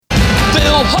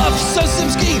Bill Huff,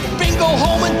 Susimski, Bingo,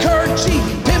 Holman, Kurchi,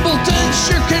 Pimbleton,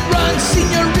 sure can run,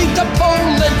 Senorita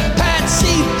Poland,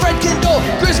 Patsy, Fred Kendall,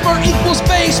 Grismer equals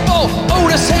baseball,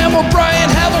 Otis Hamill, Brian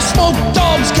Havel, Smoke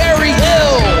Dogs, Gary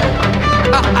Hill.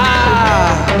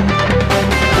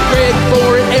 Greg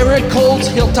Boren, Eric Holtz,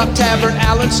 Hilltop Tavern,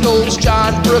 Alan Stoltz,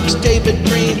 John Brooks, David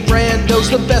Green, Brando's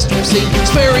the best we've seen,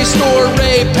 Sperry Store,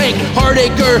 Ray Pink,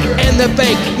 Hardacre, and the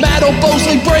Bank, Matt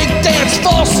O'Bosley, Breakdance,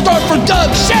 false start for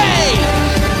Doug Shea.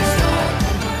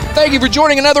 Thank you for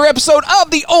joining another episode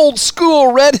of the Old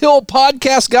School Red Hill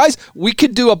Podcast, guys. We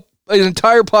could do an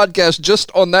entire podcast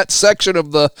just on that section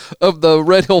of the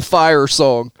Red Hill Fire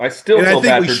song. I still feel I think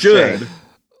bad we for should. Shank.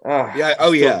 Yeah.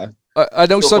 Oh, yeah. I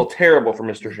know Feel terrible for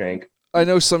Mr. Shank. I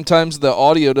know sometimes the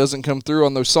audio doesn't come through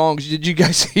on those songs. Did you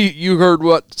guys you heard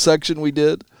what section we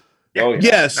did? Oh, yeah.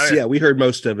 Yes. Oh, yeah. Yeah, we heard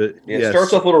most of it. Yeah, it Yes.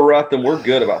 starts off a little rough, then we're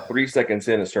good. About 3 seconds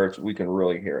in, we can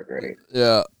really hear it, Granny.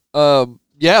 Yeah.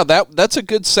 Yeah, that's a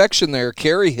good section there.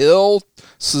 Kerry Hill,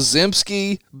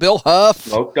 Szymski, Bill Huff.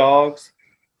 Smoke Dogs.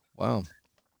 Wow.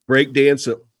 Breakdance,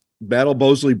 Battle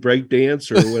Bosley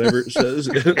Breakdance, or whatever it says.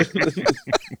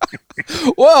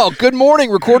 Well, good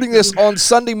morning. Recording this on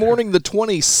Sunday morning, the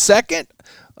 22nd.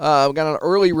 We got an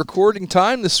early recording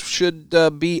time. This should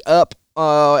be up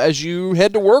as you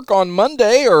head to work on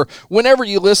Monday or whenever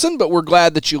you listen, but we're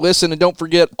glad that you listen. And don't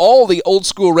forget all the Old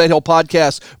School Red Hill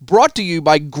podcasts brought to you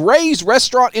by Gray's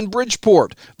Restaurant in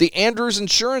Bridgeport, the Andrews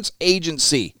Insurance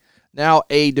Agency, now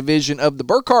a division of the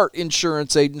Burkhart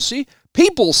Insurance Agency,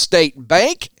 People's State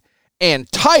Bank,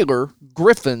 and Tyler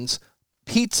Griffin's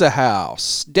Pizza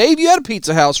House. Dave, you had a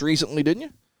pizza house recently, didn't you?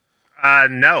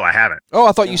 No, I haven't. Oh,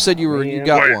 I thought you said you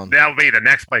got Well, one. that'll be the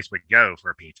next place we go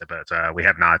for pizza, but we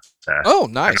have not. Oh,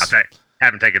 nice.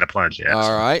 Haven't taken a plunge yet.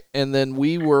 All right. And then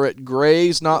we were at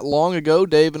Gray's not long ago,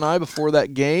 Dave and I, before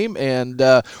that game, and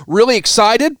really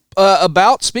excited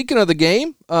about, speaking of the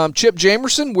game, Chip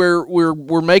Jamerson,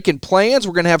 we're making plans.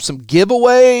 We're going to have some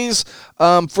giveaways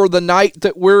for the night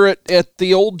that we're at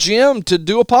the old gym to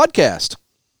do a podcast.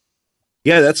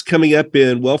 Yeah, that's coming up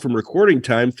from recording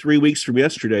time, 3 weeks from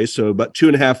yesterday. So about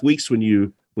 2.5 weeks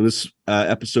when this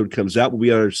episode comes out, we'll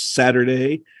be on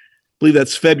Saturday. I believe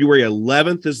that's February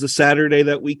 11th is the Saturday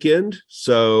that weekend.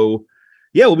 So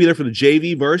yeah, we'll be there for the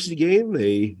JV varsity game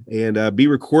and be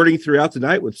recording throughout the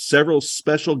night with several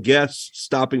special guests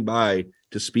stopping by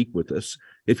to speak with us.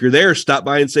 If you're there, stop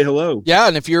by and say hello. Yeah,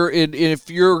 and if you're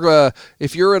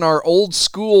in our old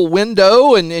school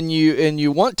window and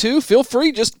you want to, feel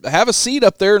free, just have a seat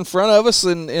up there in front of us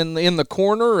in the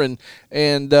corner,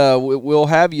 and we'll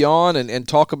have you on and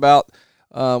talk about.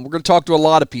 We're going to talk to a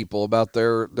lot of people about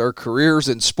their careers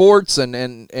in sports and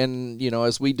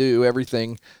as we do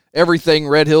everything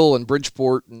Red Hill and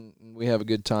Bridgeport, and we have a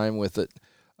good time with it.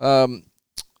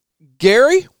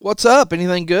 Gary, what's up?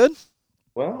 Anything good?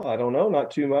 Well, I don't know, not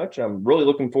too much. I'm really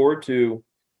looking forward to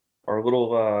our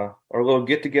little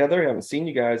get together. I haven't seen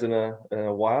you guys in a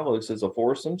while. This is a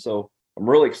foursome, so I'm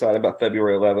really excited about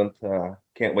February 11th.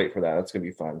 Can't wait for that. It's gonna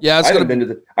be fun. Yeah, I don't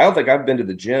think I've been to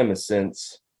the gym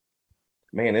since.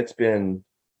 Man, it's been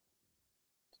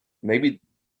maybe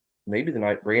the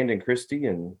night Brandon Christie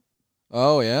and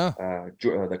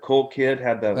the Cole kid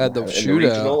had the shootout.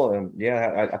 Regional, and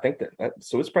I think that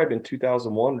so it's probably been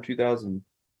 2001 or 2000.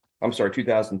 I'm sorry,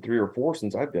 2003 or 4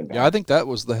 since I've been back. Yeah, I think that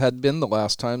had been the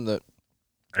last time that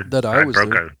I was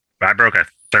there. I broke a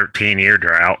 13-year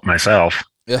drought myself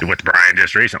with Brian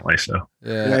just recently. So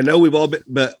yeah, I know we've all been,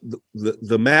 but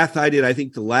the math I did, I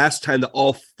think the last time that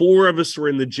all 4 of us were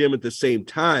in the gym at the same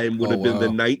time would have been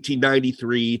the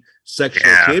 1993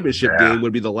 sectional championship game.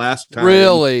 Would be the last time.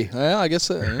 Really? Yeah, I guess.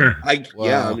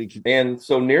 Yeah. And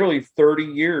so nearly 30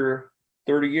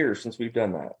 years since we've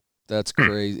done that. That's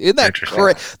crazy. Isn't that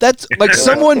crazy? That's like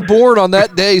someone born on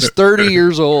that day is 30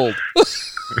 years old.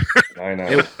 I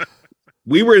know.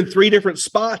 We were in 3 different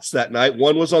spots that night.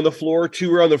 One was on the floor,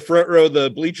 2 were on the front row, the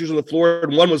bleachers on the floor,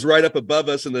 and one was right up above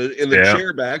us in the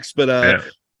chair backs. But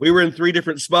we were in 3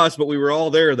 different spots, but we were all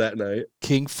there that night.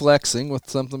 King flexing with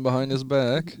something behind his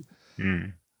back.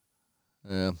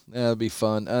 Yeah, that'd be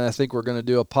fun. I think we're going to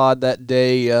do a pod that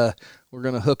day. We're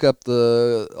going to hook up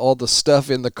all the stuff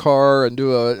in the car and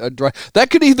do a drive. That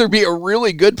could either be a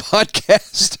really good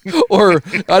podcast or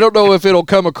I don't know if it'll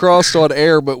come across on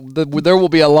air, but there will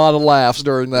be a lot of laughs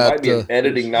during that. Might be an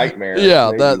editing nightmare.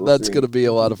 Yeah, that's going to be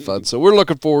a lot of fun. So we're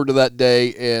looking forward to that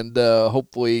day, and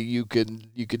hopefully you can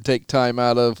take time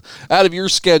out of your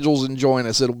schedules and join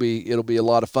us. It'll be a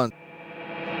lot of fun.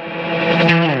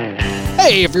 Hey,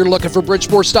 Hey, if you're looking for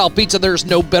Bridgeport-style pizza, there's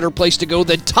no better place to go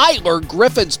than Tyler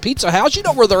Griffin's Pizza House. You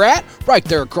know where they're at, right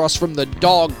there across from the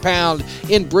Dog Pound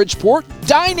in Bridgeport.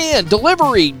 Dine in,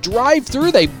 delivery,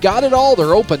 drive-through, they've got it all.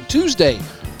 They're open Tuesday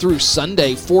through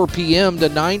Sunday, 4 p.m. to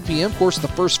 9 p.m. Of course, the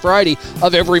first Friday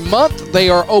of every month, they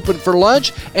are open for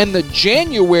lunch. And the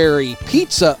January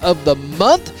pizza of the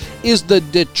month is the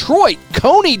Detroit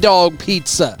Coney Dog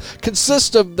Pizza.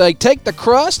 Consists of, they take the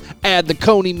crust, add the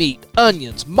coney meat,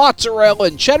 onions, mozzarella,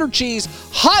 and cheddar cheese,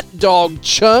 hot dog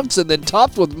chunks, and then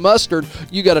topped with mustard.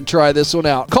 You got to try this one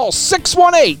out. Call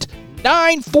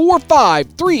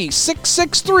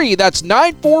 618-945-3663. That's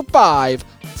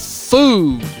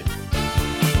 945-FOOD.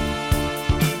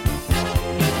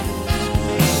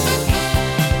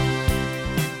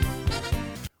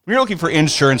 When you're looking for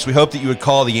insurance, we hope that you would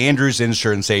call the Andrews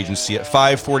Insurance Agency at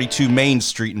 542 Main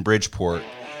Street in Bridgeport.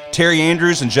 Terry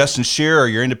Andrews and Justin Shearer are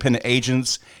your independent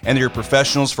agents, and they're your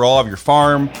professionals for all of your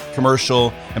farm,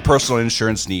 commercial, and personal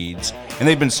insurance needs. And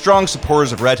they've been strong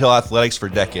supporters of Red Hill Athletics for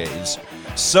decades.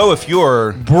 So if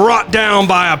you're brought down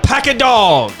by a pack of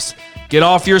dogs, get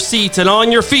off your seats and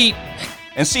on your feet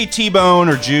and see T-Bone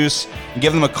or Juice, and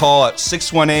give them a call at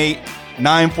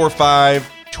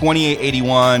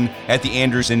 618-945-2881 at the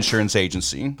Andrews Insurance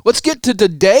Agency. Let's get to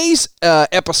today's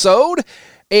episode.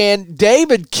 And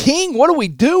David King, what are we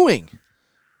doing?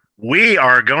 We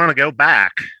are going to go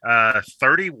back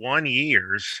 31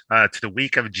 years to the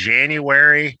week of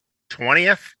January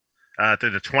 20th through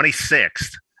the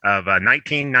 26th of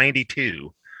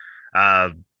 1992.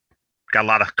 Got a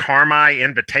lot of Carmi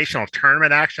Invitational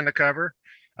Tournament action to cover.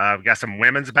 We've got some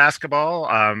women's basketball,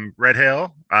 Red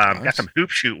Hill. Nice. Got some hoop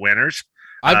shoot winners.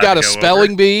 I've got a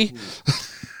spelling bee.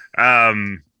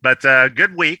 But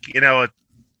good week. You know,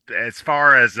 as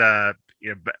far as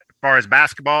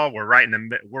basketball, we're right in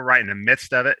the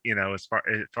midst of it. You know, as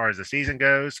far as the season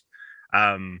goes,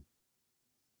 and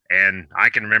I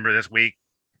can remember this week.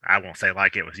 I won't say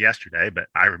like it was yesterday, but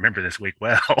I remember this week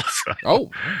well. So.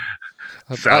 Oh,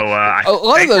 so a lot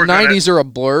of the '90s are a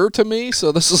blur to me. So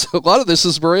a lot of this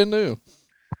is brand new.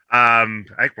 I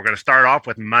think we're going to start off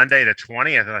with Monday the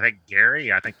 20th. I think Gary,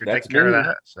 you're taking care of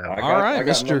that. So. I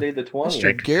got Monday the 20th.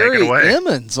 Mr. Gary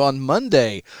Emmons on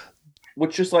Monday.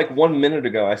 Which just like 1 minute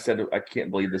ago, I said, I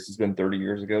can't believe this has been 30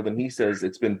 years ago. Then he says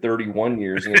it's been 31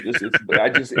 years. And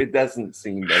it doesn't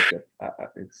seem like it.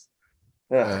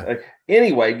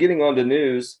 Anyway, getting on to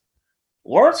news.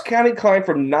 Lawrence County climbed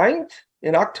from 9th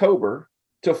in October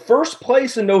to first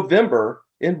place in November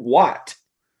in what?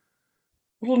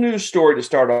 Little news story to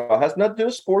start off. Has nothing to do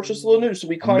with sports, just a little news. So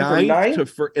we climbed from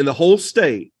 9th in the whole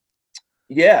state.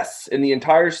 Yes, in the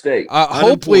entire state.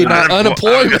 Hopefully not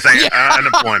unemployment.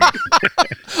 Unemployment.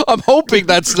 I'm hoping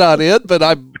that's not it, but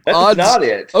That's not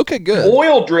it. Okay, good.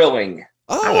 Oil drilling.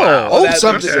 Something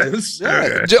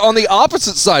on the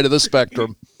opposite side of the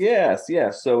spectrum. Yes.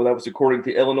 So that was according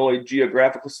to Illinois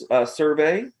Geographical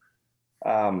Survey.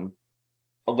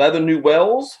 11 new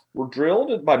wells were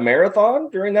drilled by Marathon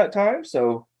during that time.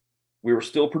 So we were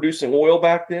still producing oil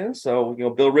back then. So,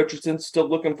 Bill Richardson's still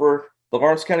looking for the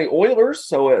Lawrence County Oilers.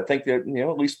 So I think that,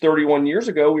 at least 31 years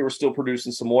ago, we were still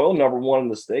producing some oil, number one in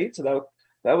the state. So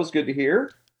that was good to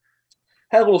hear.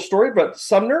 Had a little story about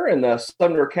Sumner and the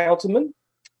Sumner councilman.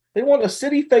 They want a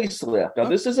city facelift. Now,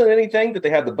 this isn't anything that they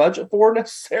have the budget for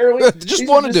necessarily. Just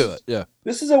want to do it. Yeah.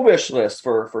 This is a wish list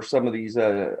for some of these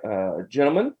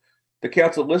gentlemen. The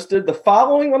council listed the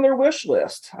following on their wish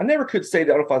list. I never could say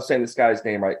that. I don't know if I'm saying this guy's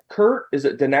name right. Kurt, is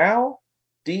it Donau?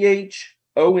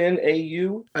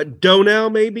 DHONAU? Donau,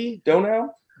 maybe? Donau?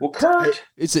 Well, Kurt.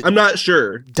 I'm not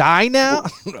sure. Die now?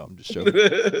 No, I'm just joking.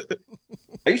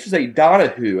 I used to say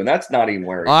Donahue, and that's not even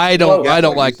where I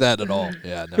don't like that at all.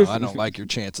 Yeah, no, I don't like your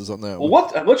chances on that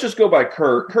one. Let's just go by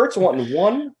Kurt. Kurt's wanting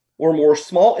one or more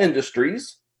small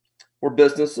industries or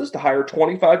businesses to hire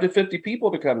 25 to 50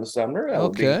 people to come to Sumner. That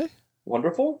would be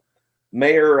wonderful.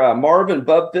 Mayor Marvin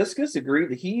Bub Fiskus agreed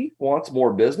that he wants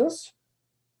more business.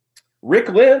 Rick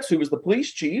Lentz, who was the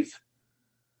police chief,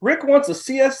 Rick wants a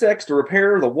CSX to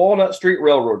repair the Walnut Street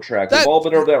Railroad track. We've all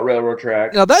been over that railroad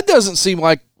track. Now, that shouldn't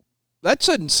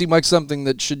seem like something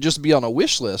that should just be on a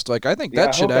wish list. Like, I think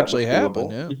that should actually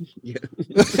happen. Yeah.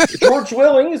 George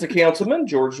Willing is a councilman.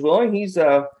 George Willing, he's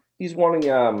wanting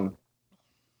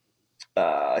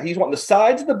the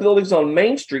sides of the buildings on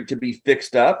Main Street to be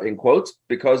fixed up, in quotes,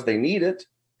 because they need it.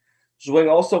 Zwing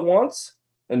also wants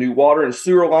a new water and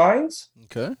sewer lines.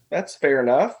 Okay. That's fair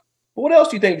enough. But what else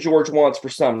do you think George wants for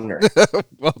Sumner?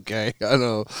 Okay, I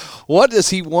know. What does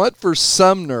he want for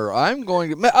Sumner? I'm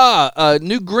going to a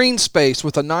new green space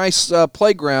with a nice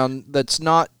playground that's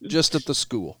not just at the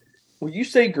school. When you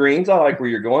say greens, I like where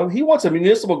you're going. He wants a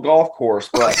municipal golf course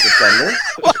for us this summer.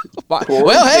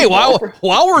 Well, hey,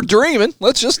 while we're dreaming,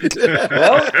 let's just.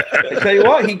 Well, I tell you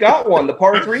what, he got one. The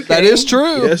par 3. That is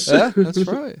true. Yes. Yeah, that's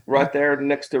right. Right there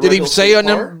next to. Did he Red say Hill on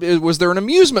State Park. them? Was there an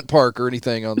amusement park or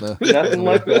anything on the? Nothing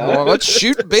like that. Well, let's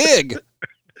shoot big.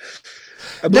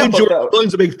 I believe No, George but-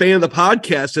 Willing's a big fan of the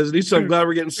podcast, isn't he? So I'm glad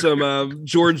we're getting some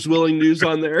George Willing news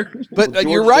on there. But George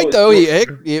you're right, George-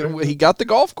 though. He got the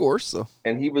golf course. So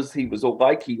And he was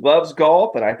like he loves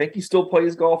golf, and I think he still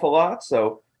plays golf a lot.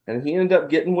 So, and he ended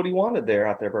up getting what he wanted there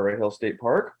out there by Red Hill State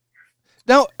Park.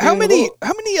 now, how Yeah, many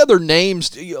well- other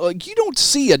names? You don't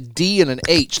see a D and an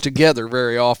H together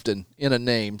very often in a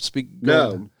name.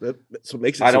 No, that's what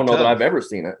makes it. I so don't know that tough. I've ever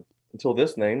seen it until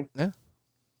this name. Yeah.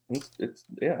 It's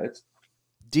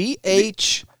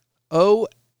DHO.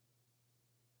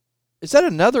 Is that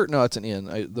another? No, it's an N.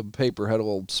 The paper had a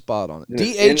little spot on it.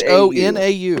 It's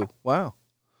DHONAU. Wow.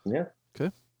 yeah. Okay.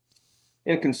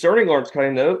 And concerning Lawrence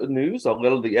County news, a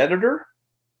little the editor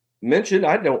mentioned.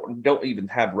 I don't even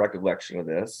have recollection of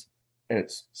this, and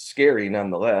it's scary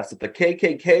nonetheless. That the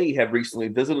KKK have recently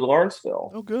visited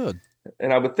Lawrenceville, Oh, good.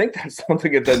 and I would think that's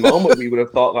something at that moment we would have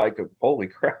thought like, "Holy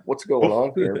crap, what's going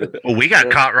on here?" But Well, we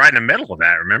got caught right in the middle of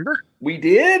that. Remember? we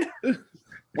did.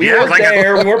 We Yeah, weren't like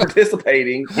there. We weren't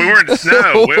participating. We weren't.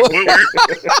 No,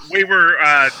 we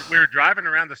were driving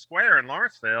around the square in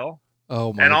Lawrenceville,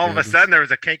 Oh my. and all of a goodness. sudden there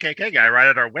was a KKK guy right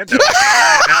at our window.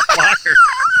 handing out flyers.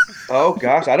 Oh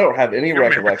gosh, I don't have any You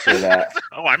remember? recollection of that.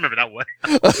 Oh, I remember that one.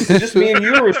 Was it just me and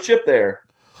you, or was Chip there?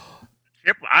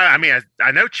 Chip, I mean,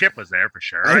 I know Chip was there for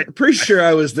sure. I'm pretty sure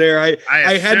I was there. I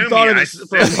hadn't assume thought of I this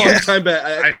for a assume- long time, but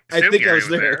I assume think I Gary was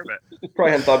there. but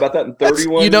Probably hadn't thought about that in That's-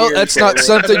 31 you know, years. that's not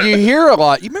something you hear a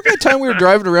lot. You remember the time we were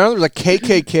driving around? There was a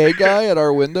KKK guy at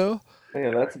our window.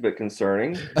 Yeah, that's a bit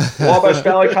concerning. Wabash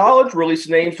Valley College released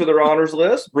names for their honors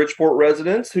list. Bridgeport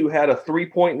residents who had a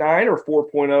 3.9 or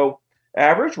 4.0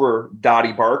 average were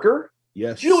Dottie Barker,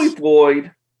 Yes. Julie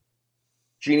Floyd,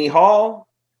 Jeannie Hall,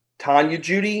 Tanya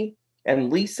Judy,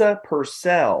 and Lisa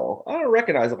Purcell. I don't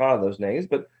recognize a lot of those names,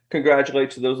 but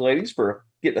congratulations to those ladies for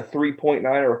getting a 3.9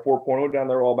 or a 4.0 down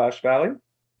there at Wabash Valley.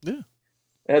 Yeah.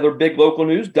 And other big local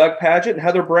news, Doug Paget and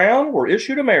Heather Brown were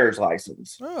issued a mayor's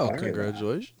license. Oh, I hear that.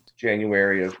 congratulations.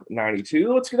 January of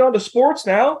 92. Let's get on to sports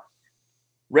now.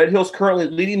 Red Hills currently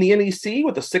leading the NEC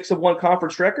with a 6-1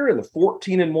 conference record and the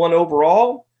 14-1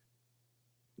 overall.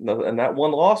 And that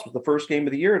one loss was the first game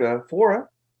of the year to Flora.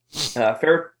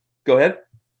 Go ahead.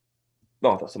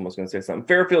 No, I thought someone was going to say something.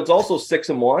 Fairfield's also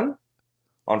 6-1.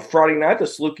 On Friday night, the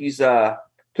Salukis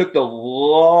took the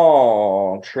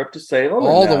long trip to Salem.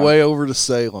 All and, the way over to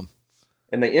Salem.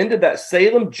 And they ended that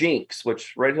Salem jinx,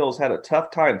 which Red Hills had a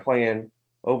tough time playing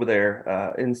over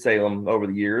there in Salem over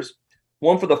the years.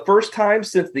 Won for the first time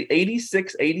since the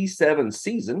 86-87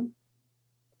 season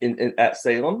at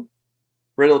Salem.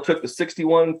 Red Hill took the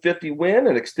 61-50 win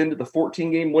and extended the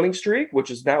 14-game winning streak,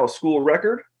 which is now a school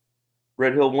record.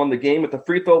 Red Hill won the game at the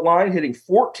free throw line, hitting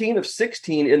 14 of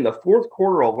 16 in the fourth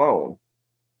quarter alone.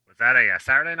 was that a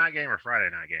Saturday night game or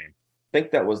Friday night game? I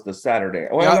think that was the Saturday.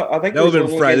 Well, Yeah, I think That would have there been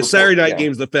was one Friday. game The Saturday before. night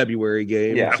game's the February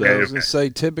game. Yeah. So. I was going to say,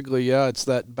 typically, yeah, it's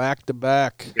that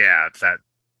back-to-back. Yeah, it's that.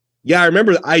 Yeah,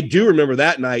 I do remember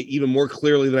that night even more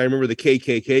clearly than I remember the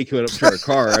KKK coming up to our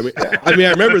car. I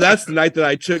remember that's the night that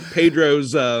I took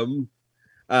Pedro's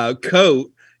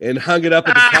coat and hung it up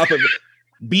at the top of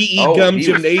BE Oh, Gum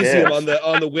he was Gymnasium pissed.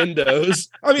 on the windows.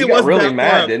 I mean, He it got wasn't really that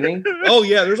mad, far. didn't he? Oh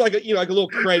yeah, there's like a like a little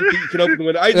crank that you can open the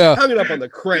window. I just Yeah. hung it up on the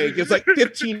crank. It's like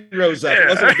 15 rows up. It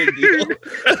wasn't a big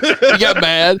deal. You got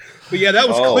mad. But yeah, that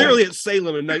was Oh. clearly at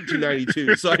Salem in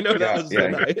 1992. So I know that was the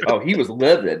night. Oh, he was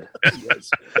livid. Yes.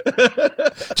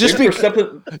 Just Maybe because,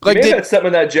 something, like, maybe did- had something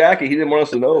in that jacket he didn't want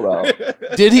us to know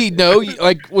about. did he know?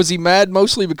 Like, was he mad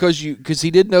mostly because he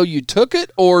didn't know you took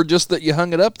it, or just that you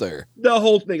hung it up there? The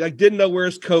whole thing. I didn't know where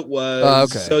his coat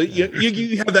was. Okay. So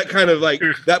you have that kind of like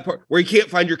that part where you can't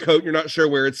find your coat and you're not sure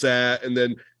where it's at. And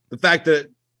then the fact that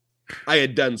I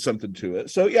had done something to it.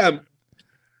 So yeah,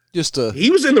 Just a he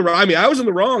was in the right. I mean, I was in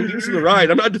the wrong. He was in the right.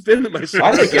 I'm not defending myself.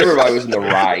 I think everybody was in the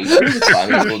right. It was a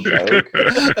funny little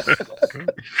joke.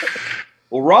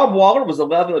 Well, Rob Waller was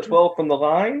 11 of 12 from the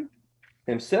line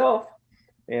himself,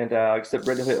 and except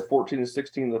Red Hill hit 14 and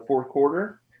 16 in the fourth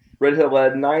quarter. Red Hill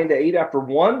led 9-8 after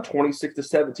 1,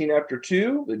 26-17 after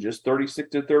 2, then just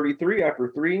 36-33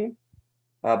 after 3,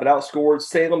 but outscored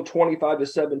Salem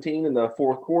 25-17 in the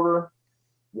fourth quarter.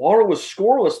 Waller was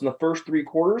scoreless in the first 3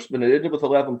 quarters, but it ended with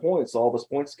 11 points. All of his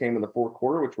points came in the fourth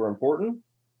quarter, which were important.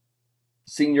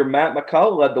 Senior Matt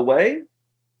McCullough led the way.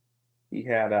 He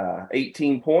had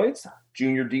 18 points.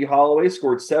 Junior D. Holloway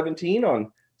scored 17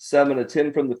 on 7 of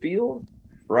 10 from the field.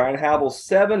 Ryan Havel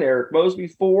 7, Eric Mosby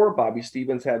 4, Bobby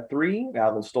Stevens had 3,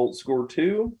 Alvin Stoltz scored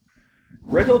 2.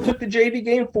 Red Hill took the JV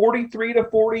game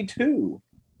 43-42.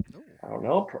 I don't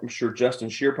know. I'm sure Justin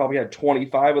Shear probably had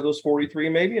 25 of those 43,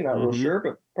 maybe. Not real sure,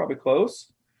 but probably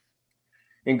close.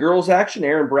 In girls action,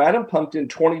 Aaron Bradham pumped in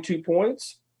 22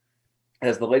 points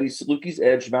as the Lady Salukis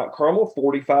edged Mount Carmel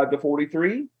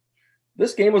 45-43.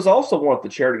 This game was also won at the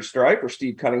charity stripe for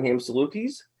Steve Cunningham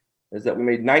Salukis, is that we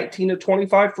made 19 of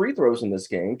 25 free throws in this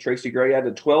game. Tracy Gray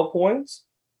added 12 points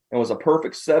and was a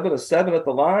perfect 7 of 7 at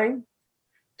the line.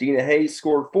 Dina Hayes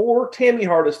scored 4, Tammy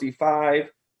Hardesty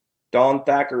 5, Dawn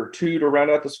Thacker 2 to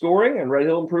round out the scoring, and Red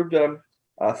Hill improved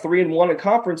 3-1 in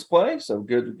conference play. So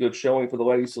good showing for the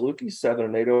Lady Salukis,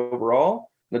 7-8 overall.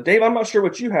 Now, Dave, I'm not sure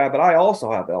what you have, but I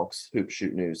also have Elks hoop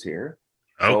shoot news here.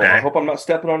 So Okay. I hope I'm not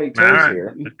stepping on any toes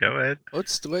here. Go ahead.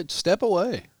 Let's step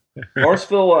away.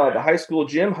 Lawrenceville, the high school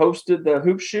gym, hosted the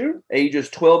hoop shoot, ages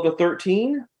 12 to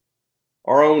 13.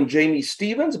 Our own Jamie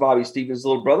Stevens, Bobby Stevens'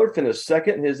 little brother, finished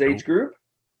second in his age group.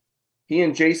 He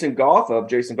and Jason Goff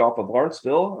of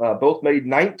Lawrenceville both made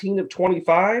 19 of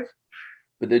 25,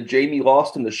 but then Jamie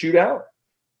lost in the shootout.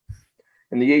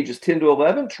 In the ages 10 to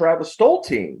 11, Travis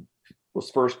Stoltine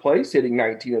was first place, hitting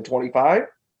 19 of 25.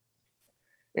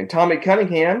 And Tommy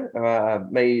Cunningham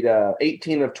made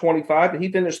 18 of 25, but he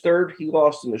finished third. He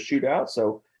lost in the shootout.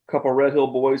 So a couple of Red Hill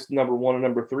boys, number 1 and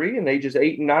number 3, in ages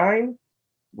 8 and 9.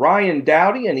 Ryan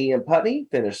Dowdy and Ian Putney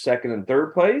finished second and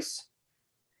third place.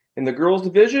 In the girls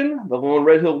division, the lone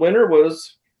Red Hill winner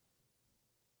was,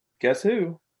 guess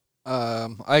who?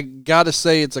 I got to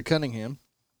say it's a Cunningham.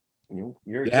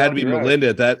 It had to be Melinda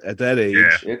at that age.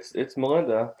 Yeah. It's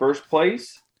Melinda. First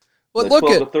place. Well, look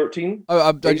 12 at to 13.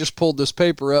 I just pulled this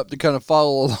paper up to kind of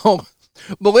follow along.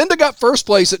 Melinda got first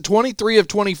place at 23 of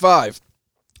 25.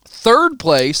 Third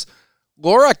place,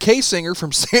 Laura Kasinger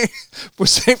from St.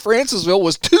 Francisville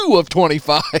was 2 of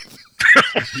 25.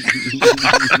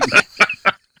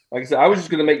 Like I said, I was just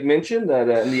going to make mention that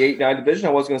in the 8-9 division,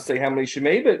 I was going to say how many she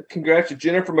made, but congrats to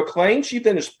Jennifer McLean. She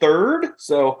finished third.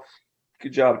 So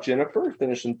good job, Jennifer,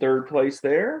 finishing third place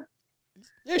there.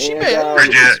 Yeah, she And, made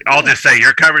I'll just say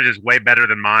your coverage is way better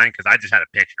than mine because I just had a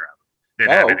picture of it.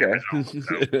 Didn't have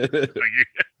any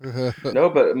results, so. No,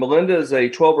 but Melinda is a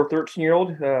 12 or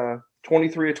 13-year-old,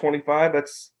 23 or 25.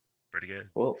 That's Pretty good.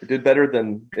 well, it did better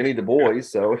than any of the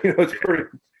boys. So, it's pretty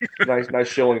nice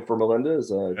showing for Melinda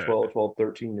as a 12,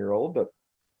 13-year-old. But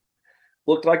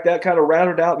looked like that kind of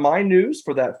rounded out my news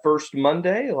for that first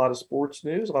Monday. A lot of sports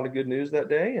news, a lot of good news that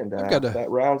day. And that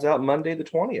rounds out Monday the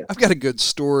 20th. I've got a good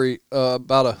story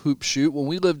about a hoop shoot. When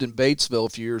we lived in Batesville a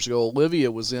few years ago, Olivia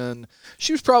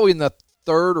she was probably in the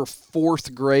 3rd or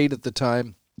 4th grade at the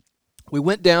time. We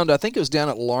went down to, I think it was down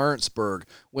at Lawrenceburg,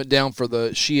 went down for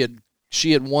she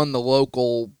had won the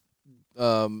local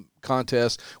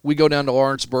contest. We go down to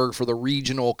Lawrenceburg for the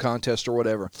regional contest or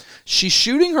whatever. She's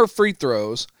shooting her free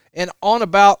throws, and on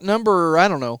about number, I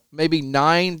don't know, maybe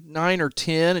 9 or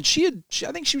 10, and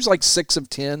I think she was like 6 of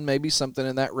 10, maybe something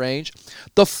in that range.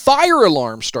 The fire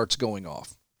alarm starts going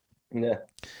off. Yeah.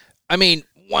 I mean,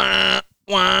 wah,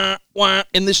 wah, wah,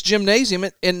 in this gymnasium,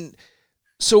 and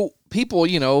so people,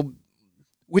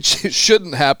 which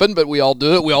shouldn't happen, but we all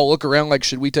do it. We all look around like,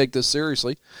 should we take this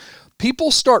seriously?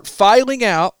 People start filing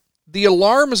out. The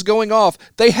alarm is going off.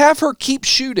 They have her keep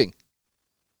shooting.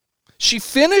 She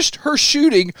finished her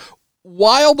shooting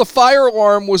while the fire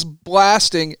alarm was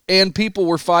blasting and people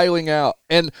were filing out.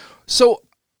 And so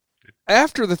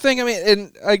after the thing,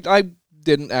 I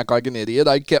didn't act like an idiot.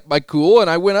 I kept my cool, and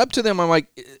I went up to them. I'm like,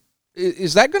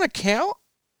 is that going to count?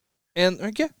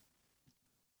 And yeah.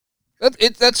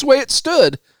 That's the way it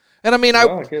stood. And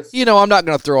I guess. I'm not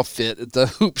going to throw a fit at the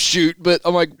hoop shoot, but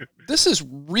I'm like, this is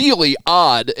really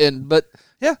odd. But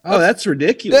yeah. Oh, that's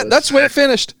ridiculous. That's the way it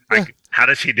finished. Yeah. How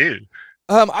does she do?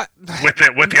 With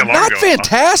the alarm not going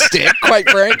fantastic, quite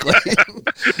frankly.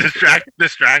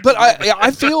 Distract. But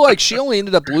I feel like she only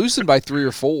ended up losing by 3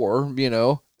 or 4, But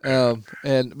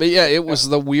yeah, it was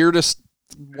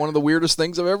one of the weirdest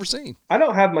things I've ever seen. I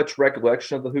don't have much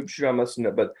recollection of the hoop shoot, I must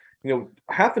admit, but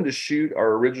having to shoot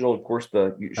our original, of course,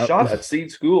 shot at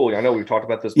Seed School. I know we've talked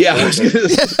about this before.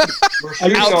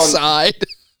 Yeah, outside.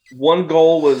 One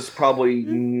goal was probably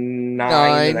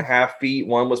 9.5 feet.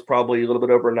 One was probably a little bit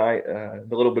over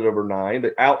 9.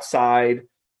 But outside,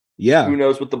 yeah, who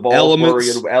knows what the ball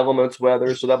elements,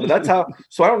 weather. So that's how.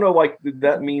 So I don't know. Like, did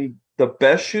that mean the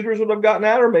best shooters would have gotten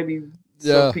out, or maybe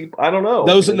some people? I don't know.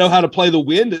 Those that know how to play the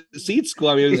wind at Seed School.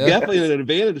 I mean, it was definitely an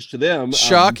advantage to them.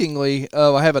 Shockingly,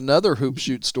 I have another hoop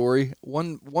shoot story.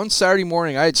 One Saturday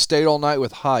morning, I had stayed all night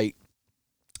with Height,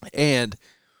 and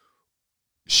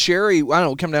Sherry, I don't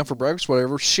know, come down for breakfast,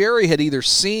 whatever. Sherry had either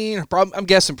seen, I'm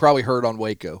guessing probably heard on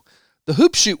Waco. The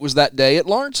hoop shoot was that day at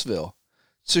Lawrenceville.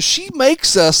 So she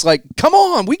makes us like, come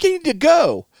on, we need to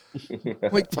go.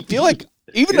 Like, I feel like,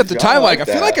 even at the time, like I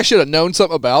feel like I should have known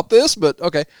something about this, but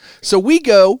okay. So we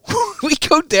go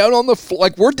down on the floor,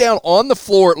 like we're down on the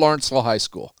floor at Lawrenceville High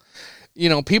School. You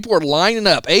know, people are lining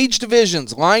up, age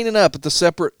divisions lining up at the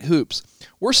separate hoops.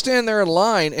 We're standing there in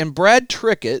line, and Brad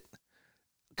Trickett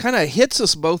kind of hits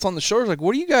us both on the shoulders, like,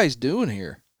 what are you guys doing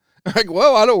here? I'm like,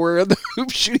 well, I don't know, we're in the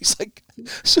hoop shoot. He's like,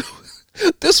 so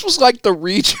this was like the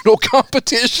regional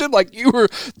competition. Like you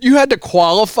had to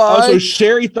qualify. Oh, so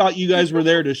Sherry thought you guys were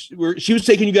there she was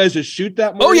taking you guys to shoot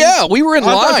that morning? Oh yeah, we were in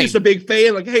line. I was just a big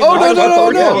fan. Like, hey, no.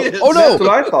 Oh no. That's what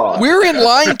I thought. We're in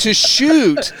line to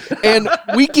shoot, and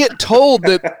we get told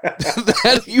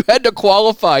that you had to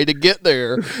qualify to get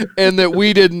there, and that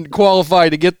we didn't qualify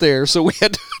to get there, so we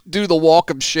had to do the walk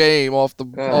of shame off the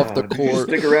Did you court.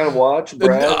 stick around and watch,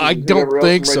 Brad? I don't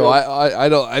think so. I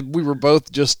don't. We were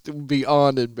both just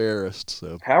beyond embarrassed.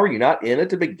 So how are you not in it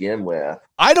to begin with?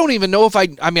 I don't even know if I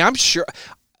mean, I'm sure.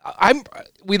 I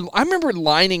remember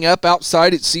lining up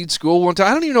outside at Seed School one time.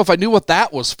 I don't even know if I knew what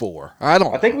that was for. I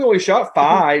think we only shot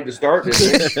 5 to start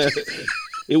this.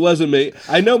 It wasn't me.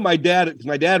 I know my dad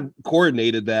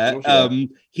coordinated that. Okay.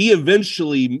 He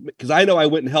eventually, because I know I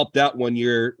went and helped out one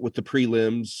year with the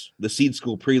prelims, the Seed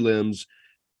School prelims.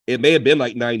 It may have been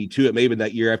like 92. It may have been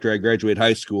that year after I graduated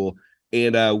high school.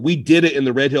 And we did it in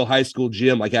the Red Hill High School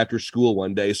gym, like after school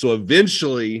one day. So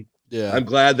eventually, yeah, I'm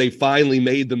glad they finally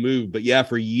made the move. But yeah,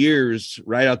 for years,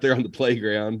 right out there on the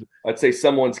playground. I'd say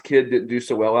someone's kid didn't do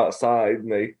so well outside, and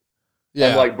they,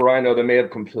 unlike Brino, they may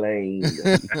have complained.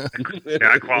 Yeah,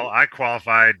 I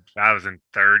qualified. I was in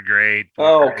 3rd grade.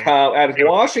 Oh, Kyle, at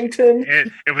Washington.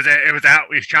 It was out.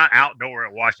 We shot outdoor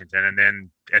at Washington, and then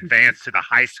advanced to the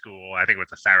high school. I think it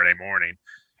was a Saturday morning,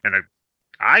 and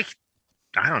I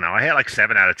don't know. I had like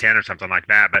 7 out of 10 or something like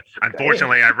that. But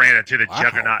unfortunately, I ran into the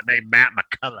juggernaut named Matt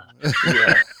McCullough.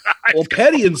 Yeah. Well,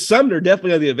 Petty and Sumner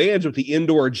definitely have the advantage with the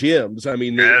indoor gyms. I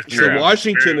mean, so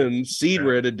Washington and Seed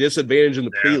were at a disadvantage in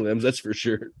the prelims. That's for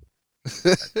sure.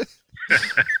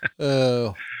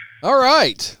 All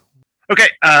right. Okay.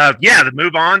 To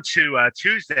move on to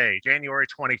Tuesday, January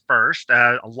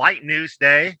 21st, a light news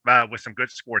day with some good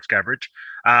sports coverage.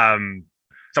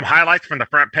 Some highlights from the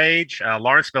front page.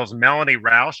 Lawrenceville's Melanie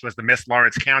Roush was the Miss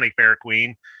Lawrence County Fair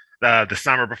Queen the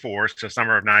summer before, so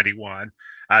summer of 91.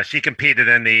 She competed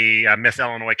in the Miss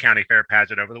Illinois County Fair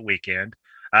pageant over the weekend.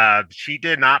 She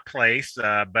did not place,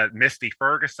 but Misty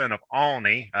Ferguson of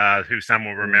Olney, who some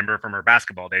will remember from her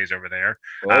basketball days over there,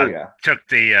 took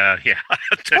the I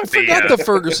forgot the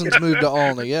Fergusons moved to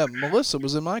Olney. Yeah, Melissa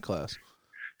was in my class.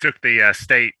 Took the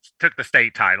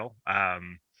state title.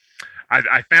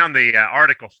 I found the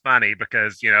article funny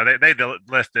because they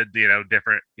listed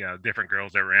different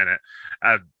girls that were in it.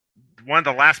 One of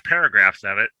the last paragraphs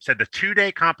of it said the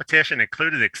 2-day competition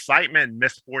included excitement and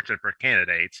misfortune for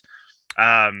candidates.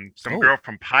 Some girl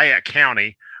from Piatt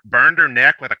County burned her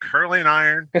neck with a curling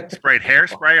iron, sprayed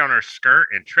hairspray on her skirt,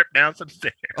 and tripped down some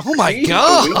stairs. Oh my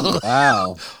God!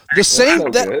 Wow, the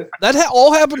same that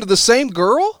all happened to the same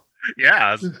girl.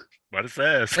 Yeah, that's what it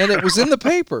says, and it was in the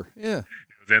paper. Yeah.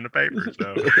 In the paper.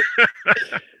 So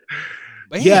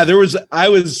yeah, I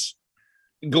was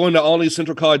going to Olney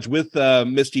Central College with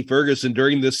Misty Ferguson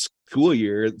during this school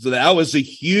year. So that was a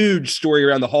huge story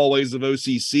around the hallways of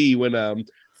OCC when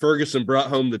Ferguson brought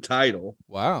home the title.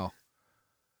 Wow.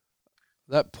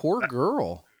 That poor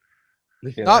girl.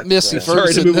 Yeah, not Misty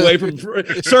Ferguson.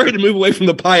 Sorry to move away from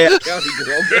the Piatt County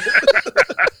girl.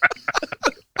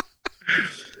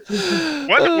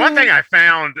 One thing I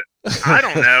found, I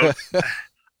don't know.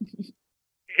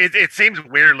 It seems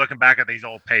weird looking back at these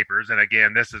old papers, and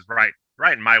again, this is right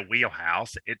in my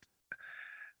wheelhouse.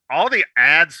 All the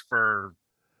ads for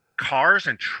cars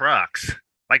and trucks,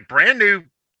 like a brand new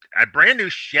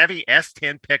Chevy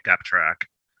S10 pickup truck.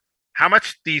 How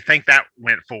much do you think that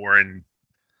went for in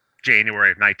January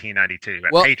of 1992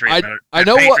 at Patriot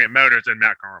Motors in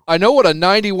Mount Carmel? I know what a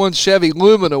 91 Chevy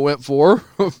Lumina went for.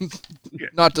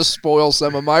 Not to spoil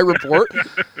some of my report.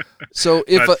 So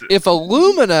if a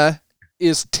Lumina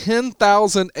is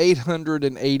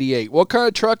 $10,888, what kind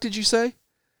of truck did you say?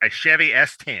 A Chevy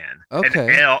S10.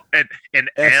 Okay. An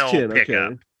L pickup.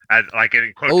 Okay. Like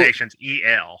in quotations,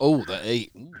 EL. Oh, the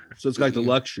 8. So it's like the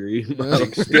luxury.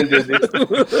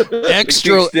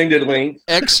 Extended length.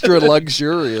 Extra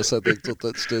luxurious, I think what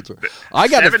that stands for. I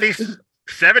got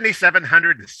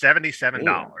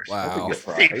 $7,777. Wow.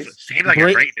 Seems like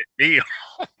a great deal.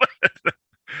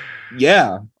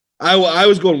 Yeah. I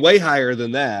was going way higher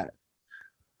than that.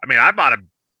 I mean, I bought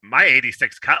my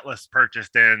 86 Cutlass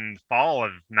purchased in fall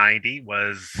of 90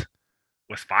 was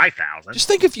 5,000. Just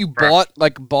think if you bought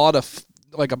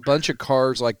a bunch of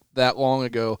cars like that long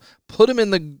ago, put them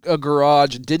in a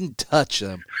garage and didn't touch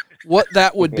them, what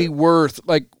that would be worth.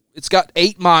 Like, it's got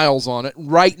 8 miles on it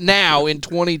right now in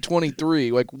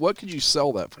 2023. Like, what could you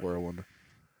sell that for, I wonder?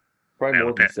 Probably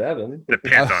more than 7.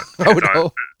 Depends on, I would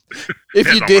hope.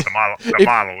 If you did, what the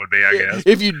model would be, I guess.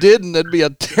 If you didn't, that'd be a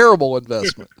terrible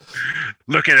investment.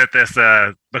 Looking at this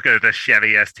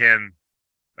Chevy S10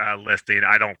 listing,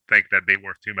 I don't think that'd be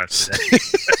worth too much today.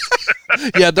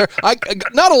 Yeah,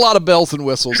 not a lot of bells and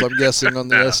whistles, I'm guessing, on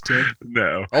the No. S10.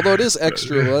 No. Although it is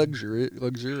extra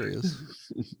luxurious.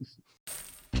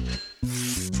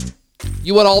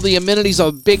 You want all the amenities of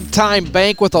a big-time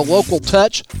bank with a local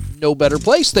touch? No better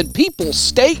place than People's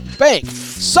State Bank.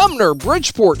 Sumner,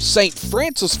 Bridgeport, St.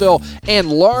 Francisville,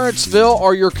 and Lawrenceville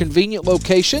are your convenient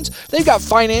locations. They've got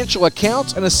financial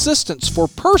accounts and assistance for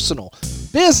personal,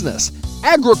 business,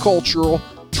 agricultural,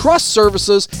 trust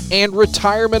services, and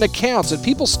retirement accounts. And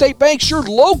People's State Bank's your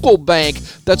local bank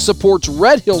that supports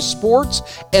Red Hill sports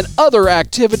and other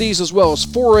activities, as well as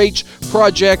 4-H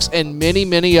projects and many,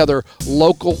 many other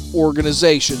local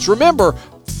organizations. Remember,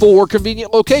 4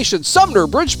 convenient locations: Sumner,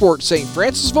 Bridgeport, St.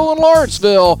 Francisville, and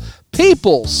Lawrenceville.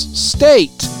 People's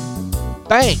State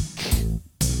Bank.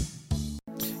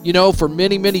 You know, for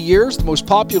many, many years, the most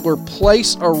popular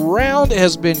place around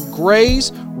has been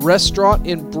Gray's Restaurant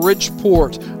in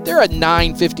Bridgeport. They're at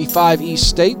 955 East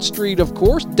State Street, of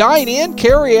course. Dine in,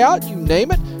 carry out, you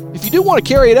name it. If you do want to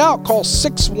carry it out, call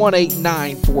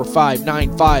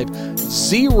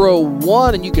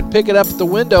 618-945-9501 and you can pick it up at the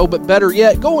window. But better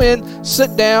yet, go in,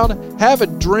 sit down, have a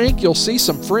drink. You'll see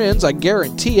some friends, I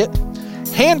guarantee it.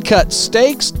 Hand-cut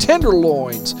steaks,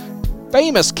 tenderloins,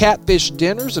 famous catfish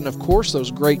dinners, and of course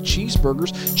those great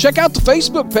cheeseburgers. Check out the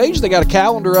Facebook page. They got a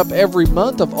calendar up every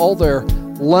month of all their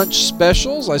lunch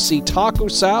specials. I see taco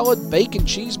salad, bacon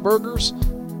cheeseburgers,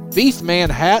 beef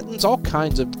Manhattans, all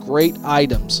kinds of great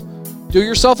items. Do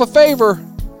yourself a favor.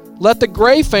 Let the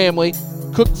Gray family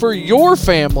cook for your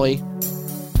family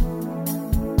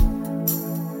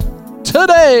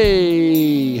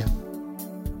today.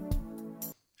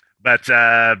 But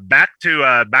back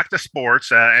to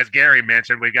sports. As Gary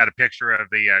mentioned, we've got a picture of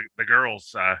the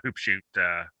girls hoop shoot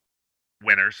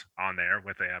winners on there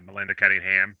with Melinda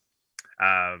Cunningham.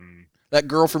 That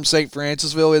girl from St.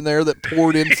 Francisville in there that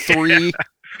poured in 3.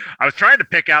 I was trying to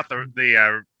pick out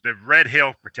the Red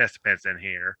Hill participants in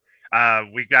here.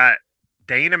 We got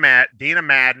Dina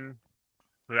Madden,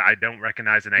 who I don't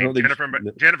recognize the name.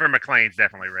 Jennifer McLean's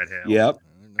definitely Red Hill. Yep.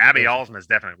 Abby Alsman is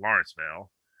definitely Lawrenceville.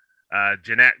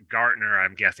 Jeanette Gartner,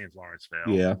 I'm guessing, is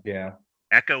Lawrenceville. Yeah.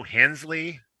 Echo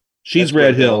Hensley. She's That's Red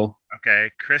Red Hill. Hill.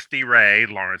 Okay. Christy Ray,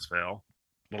 Lawrenceville.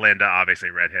 Melinda,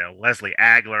 obviously Red Hill. Leslie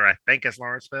Agler, I think, is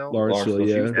Lawrenceville. Lawrenceville, Lawrenceville,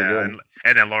 she yeah. was the one.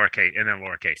 And then Laura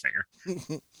Casinger.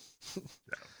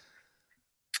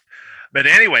 But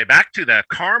anyway, back to the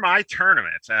Carmi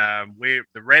tournament.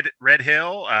 The Red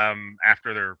Hill,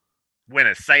 after their win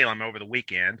at Salem over the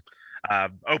weekend,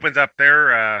 opens up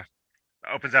their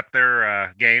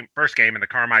first game in the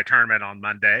Carmi tournament on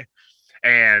Monday,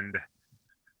 and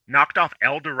knocked off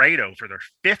El Dorado for their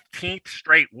 15th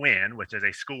straight win, which is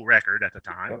a school record at the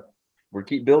time. Yep. We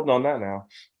keep building on that now.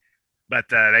 But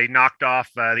they knocked off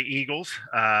the Eagles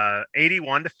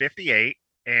 81-58,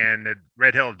 and the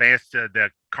Red Hill advanced to the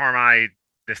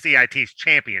CIT's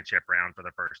championship round for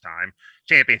the first time.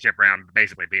 Championship round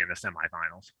basically being the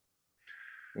semifinals.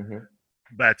 Mm-hmm.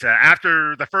 But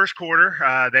after the first quarter,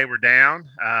 they were down.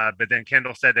 But then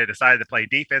Kendall said they decided to play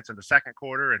defense in the second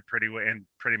quarter and pretty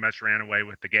much ran away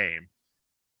with the game.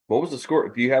 What was the score?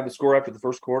 Do you have the score after the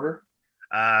first quarter?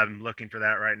 I'm looking for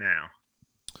that right now.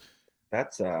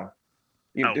 That's they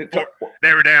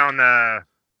were down. No,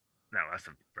 that's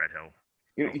the Red Hill.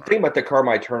 You think about the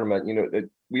Carmi tournament.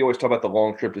 We always talk about the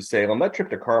long trip to Salem. That trip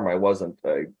to Carmi wasn't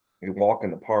a walk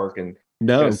in the park, and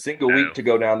No. a single week to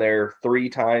go down there 3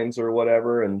 times or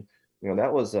whatever. And,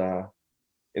 that was, and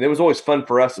it was always fun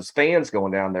for us as fans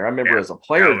going down there. I remember as a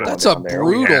player going That's down a there.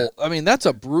 brutal. I mean, that's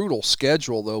a brutal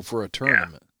schedule though for a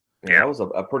tournament. That was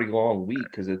a pretty long week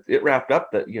because it wrapped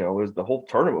up that, it was the whole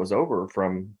tournament was over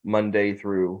from Monday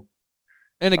through.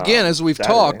 And again, as we've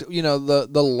Saturday. talked,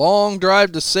 the long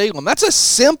drive to Salem, that's a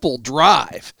simple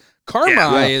drive.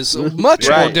 Carmi is a much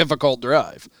more difficult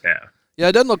drive. Yeah. Yeah,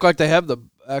 it doesn't look like they have the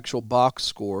actual box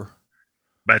score.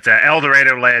 But El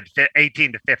Dorado led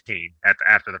 18-15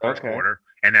 after the first quarter,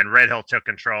 and then Red Hill took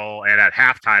control, and at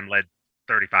halftime led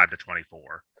 35-24,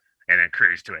 and then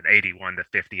cruised to an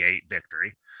 81-58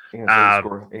 victory. Yeah, so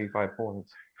scored 85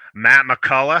 points. Matt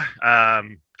McCullough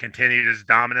continued his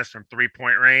dominance from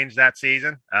 3-point range that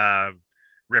season.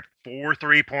 Ripped 4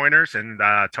 3-pointers and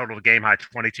totaled game high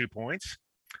 22 points.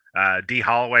 D.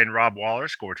 Holloway and Rob Waller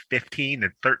scored 15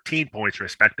 and 13 points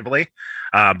respectively.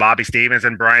 Bobby Stevens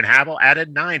and Brian Havel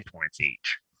added 9 points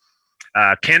each.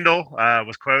 Kendall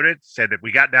was quoted, said that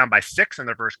we got down by 6 in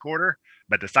the first quarter,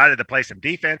 but decided to play some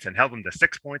defense and held them to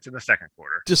 6 points in the second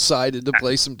quarter. Decided to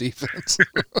play some defense.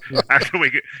 After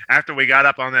we got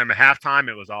up on them at halftime,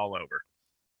 it was all over.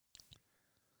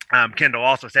 Kendall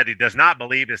also said he does not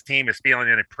believe his team is feeling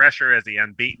any pressure as the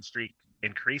unbeaten streak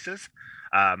increases.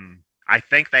 I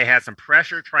think they had some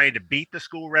pressure trying to beat the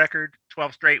school record,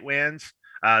 12 straight wins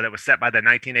that was set by the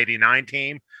 1989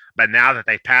 team. But now that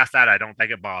they've passed that, I don't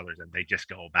think it bothers them. They just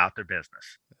go about their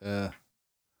business.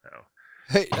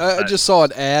 Hey, I just saw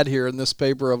an ad here in this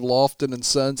paper of Lofton and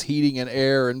Sons Heating and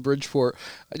Air in Bridgeport.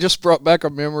 I just brought back a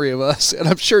memory of us, and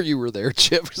I'm sure you were there,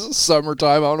 Chip. It was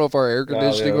summertime. I don't know if our air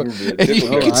conditioning was. And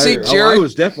you can see Jerry. I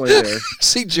was definitely there.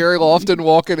 See Jerry Lofton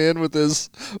walking in with his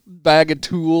bag of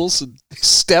tools and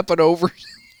stepping over.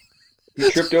 He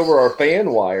tripped over our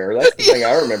fan wire. That's the thing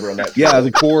I remember on that. Yeah,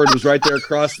 the cord was right there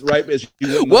across, right as you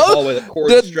went in the hallway. The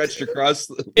cord stretched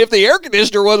across. If the air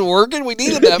conditioner wasn't working, we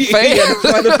needed that fan.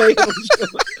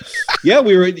 Yeah,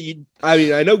 we were. I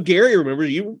mean, I know Gary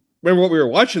remembers. You remember what we were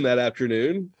watching that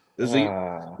afternoon? We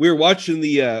were watching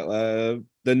the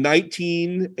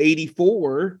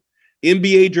 1984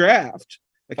 NBA draft.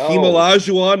 Hakeem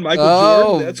Olajuwon, Michael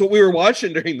Jordan. That's what we were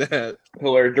watching during that.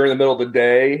 During the middle of the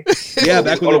day. Yeah,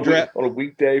 back when the draft on a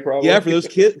weekday, probably. Yeah, for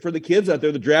the kids out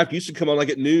there, the draft used to come on like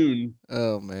at noon.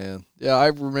 Oh man, yeah, I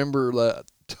remember that.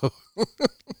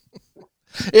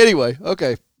 Anyway,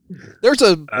 okay. There's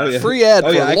a free ad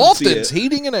for Lofton's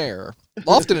Heating and Air.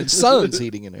 Lofton and Sons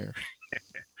Heating and Air.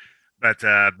 But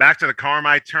back to the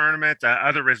Carmi tournament.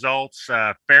 Other results: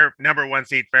 number 1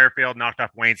 seed Fairfield knocked off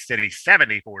Wayne City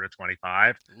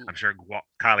 74-25. I'm sure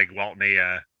Kylie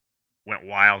Gwaltney went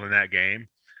wild in that game.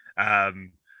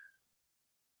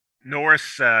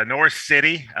 Norris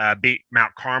City beat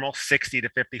Mount Carmel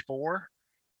 60-54.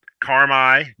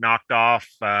 Carmi knocked off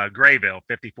Grayville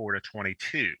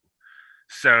 54-22.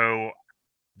 So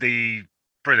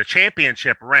for the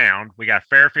championship round, we got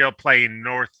Fairfield playing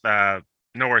Norris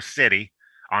City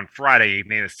on Friday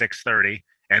evening at 6:30,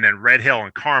 and then Red Hill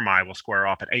and Carmi will square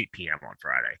off at 8 p.m. on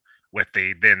Friday, with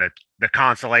the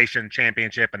consolation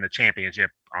championship and the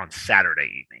championship on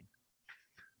Saturday evening.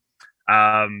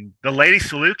 The Lady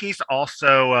Salukis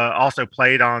also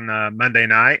played on Monday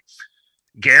night.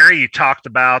 Gary, you talked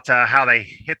about how they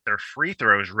hit their free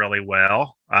throws really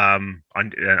well on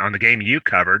the game you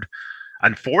covered.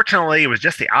 Unfortunately, it was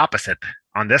just the opposite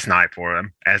on this night for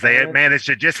them, as they had managed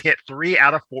to just hit 3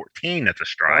 out of 14 at the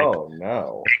stripe. Oh,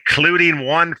 no. Including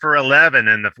 1 for 11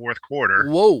 in the fourth quarter.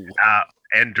 Whoa.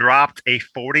 And dropped a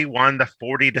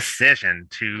 41-40 decision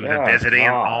to the visiting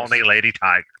Alney Lady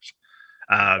Tigers.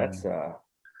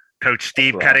 Coach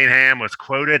Steve Cunningham was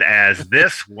quoted as,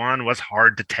 "This one was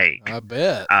hard to take." I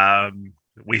bet.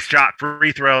 We shot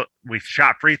free throws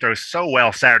so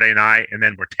well Saturday night, and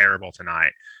then we're terrible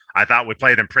tonight. I thought we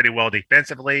played them pretty well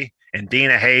defensively, and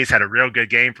Dina Hayes had a real good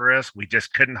game for us. We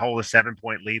just couldn't hold a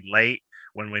 7-point lead late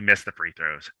when we missed the free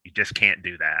throws. You just can't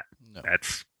do that. No.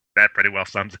 That pretty well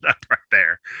sums it up right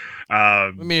there.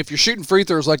 I mean, if you're shooting free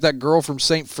throws like that girl from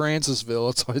St. Francisville,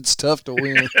 it's tough to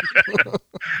win.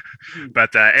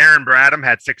 But Aaron Bradham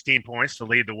had 16 points to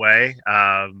lead the way,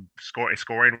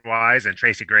 scoring wise, and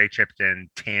Tracy Gray chipped in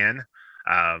 10.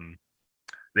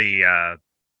 The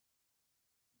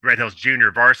Red Hills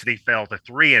Junior varsity fell to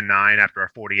 3-9 after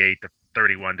a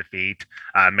 48-31 defeat.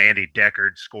 Mandy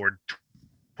Deckard scored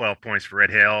 12 points for Red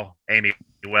Hill. Amy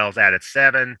Wells added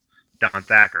 7. Don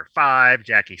Thacker 5,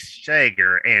 Jackie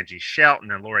Sager, Angie Shelton,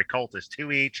 and Lori Coltis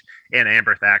 2 each, and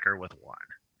Amber Thacker with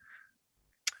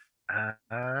 1.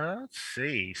 Let's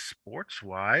see,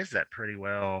 sports-wise, that pretty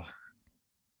well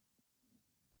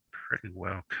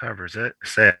covers it.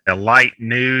 Say a light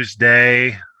news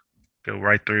day. Go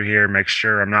right through here, make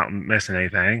sure I'm not missing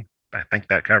anything. I think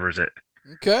that covers it.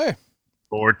 Okay.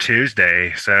 For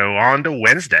Tuesday, so on to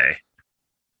Wednesday.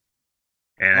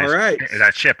 And all right.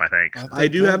 That's Chip, I think. I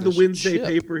do have the Wednesday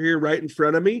paper here right in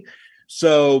front of me.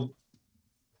 So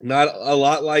not a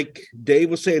lot, like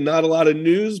Dave was saying, not a lot of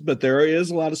news, but there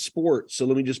is a lot of sports. So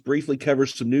let me just briefly cover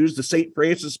some news. The St.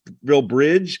 Francisville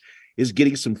Bridge is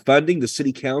getting some funding. The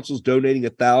city council is donating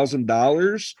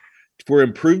 $1,000 for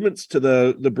improvements to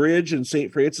the bridge in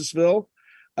St. Francisville.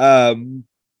 The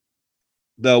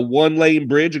 1-lane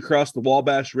bridge across the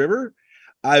Wabash River.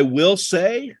 I will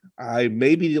say, I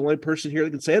may be the only person here that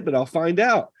can say it, but I'll find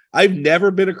out. I've never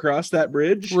been across that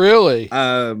bridge. Really?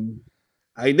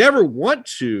 I never want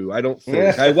to. I don't think.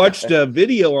 Yeah. I watched a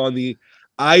video on the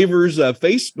Ivers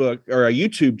Facebook or a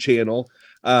YouTube channel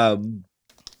a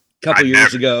couple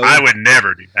years ago. I would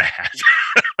never do that.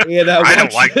 And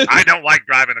I don't like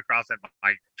driving across in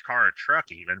my car or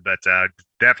truck even, but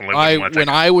definitely wouldn't want to When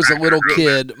take I was a tractor little through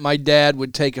it. kid, my dad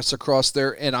would take us across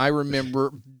there, and I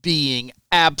remember being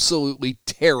absolutely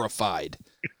terrified.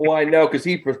 Well, I know because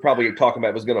he was probably talking about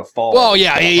it was going to fall. Well,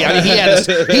 yeah, he had us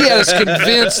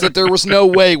convinced that there was no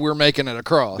way we're making it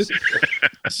across.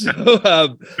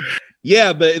 So,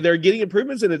 yeah, but they're getting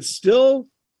improvements, and it's still,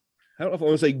 I don't know if I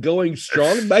want to say going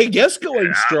strong, but I guess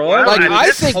going strong. Well, Like, and I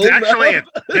this- think- actually at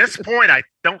this point, I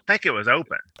don't think it was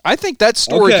open. I think that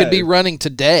story Okay. could be running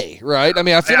today, right? I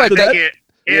mean, I feel I like think that. it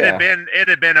Yeah.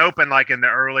 had been open like in the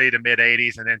early to mid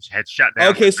 '80s, and then had shut down.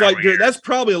 Okay, for so like several years. that's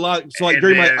probably a lot. So like And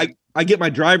during then- I get my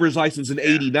driver's license in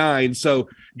 '89. So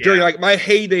during Yeah. like my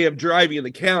heyday of driving in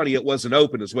the county, it wasn't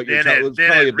open. Is what you're Then telling. it- It's then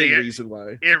probably it a big re- reason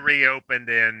why. It reopened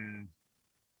in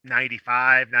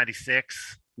 95,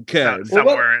 96, Okay,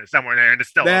 somewhere there, and it's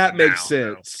still that open makes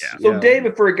now, sense. So, yeah. So, Yeah.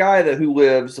 David, for a guy who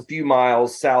lives a few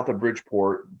miles south of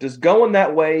Bridgeport, does going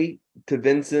that way to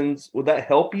Vincent's, would that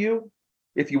help you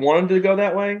if you wanted to go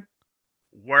that way?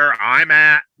 Where I'm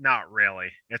at, not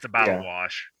really. It's about Yeah. a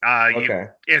wash. Okay.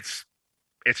 It's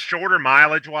shorter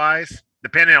mileage wise,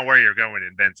 depending on where you're going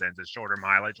in Vincent's. It's shorter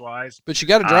mileage wise. But you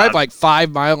got to drive like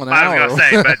 5 miles an I hour. was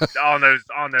gonna say, but on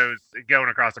those going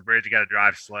across the bridge, you got to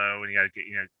drive slow, and you got to get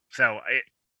So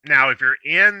now, if you're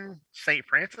in St.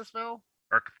 Francisville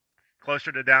or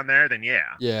closer to down there, then yeah.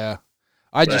 Yeah.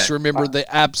 I just But, remember the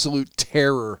absolute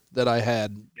terror that I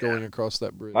had going across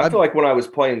that bridge. I feel like when I was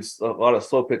playing a lot of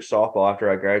slow pitch softball after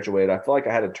I graduated, I feel like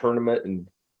I had a tournament and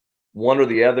one or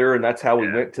the other, and that's how we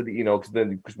Yeah. went to the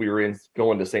because we were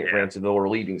going to St. Yeah. Francisville or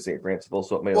leaving St. Francisville,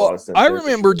 so it made a lot Well, of sense. I there.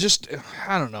 remember just,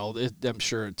 I don't know, I'm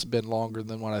sure it's been longer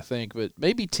than what I think, but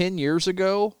maybe 10 years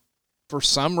ago, for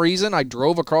some reason, I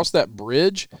drove across that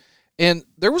bridge, and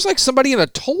there was like somebody in a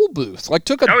toll booth, like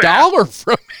took Oh, yeah. $1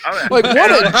 from me. Oh,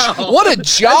 yeah. Like, what a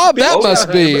job that big must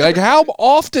time. be. Like, how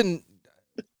often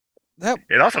that,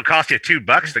 It also cost you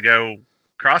 $2 to go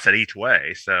cross it each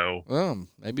way. So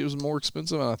maybe it was more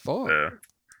expensive than I thought. uh,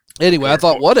 Anyway, I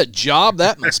thought, what a job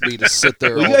that must be to sit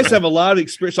there. Well, you all guys day. have a lot of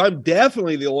experience. I'm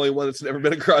definitely the only one that's never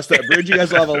been across that bridge. You guys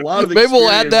will have a lot of Maybe experience. we'll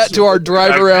add that to our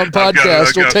drive around I'm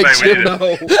podcast. gonna We'll take say we Chip. need No.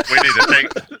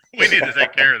 we need to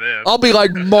take care of this. I'll be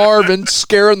like Marvin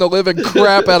scaring the living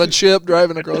crap out of Chip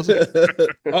driving across it.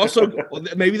 Also, well,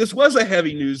 maybe this was a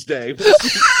heavy news day.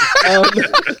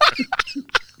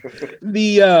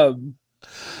 The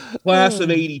class of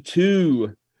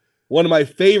 '82, one of my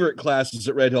favorite classes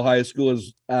at Red Hill High School,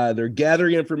 is they're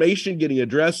gathering information, getting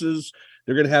addresses.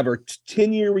 They're going to have our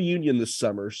 10-year reunion this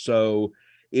summer. So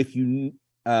if you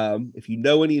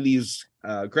know any of these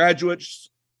graduates,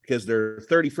 because they're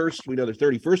 31st, we know their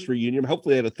 31st reunion.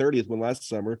 Hopefully, they had a 30th one last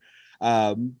summer.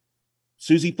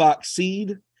 Susie Fox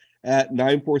Seed at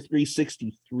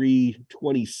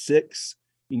 943-6326.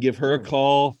 You can give her a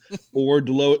call, or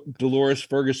Dolores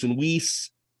Ferguson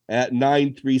Weiss at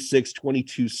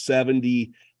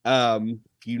 936-2270.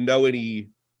 If you know any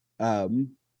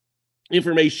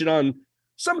information on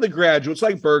some of the graduates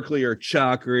like Berkeley or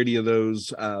Chuck or any of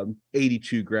those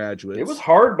 82 graduates. It was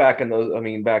hard back in those. I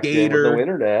mean, back then with Gator. no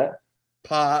internet.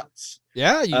 Potts.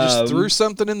 Yeah, you just threw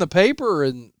something in the paper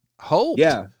and hoped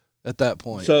Yeah. at that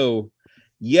point. So,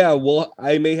 yeah, well,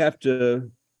 I may have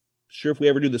to. Sure, if we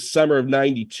ever do the summer of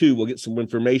 '92, we'll get some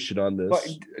information on this. But,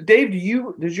 Dave,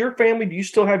 does your family? Do you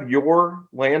still have your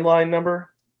landline number?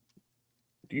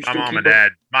 Do you My still mom keep and it?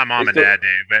 dad, my mom and still- dad do,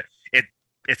 but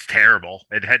it's terrible.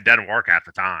 Doesn't work half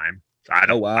the time. So I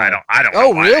don't. Oh, wow. I don't. Oh, know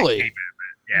why they really? keep it,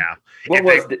 but yeah. What if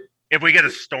was they- the, If we get a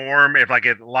storm, if like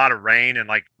a lot of rain and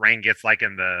like rain gets like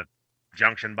in the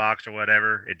junction box or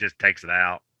whatever, it just takes it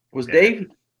out. was Yeah. Dave?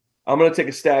 I'm going to take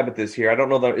a stab at this here. I don't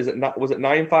know that. Is it not? Was it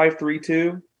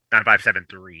 9532?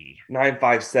 9573.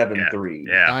 9573.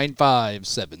 Yeah.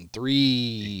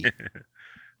 9573.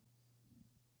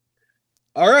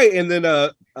 All right, and then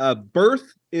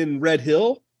birth in Red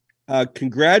Hill.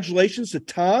 Congratulations to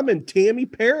Tom and Tammy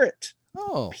Parrott.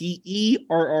 Oh,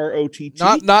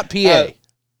 Perrott. not PA.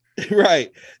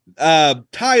 Right.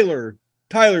 Tyler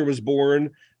was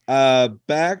born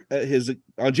back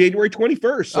on January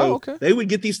 21st. So Oh, okay. they would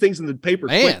get these things in the paper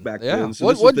Man, quick back yeah. then. So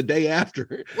What- this what- was the day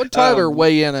after. What Tyler um,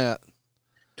 weigh in at?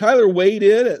 Tyler weighed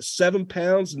in at 7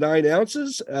 pounds 9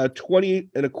 ounces, 20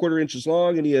 and a quarter inches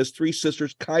long, and he has 3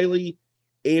 sisters, Kylie,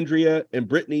 Andrea, and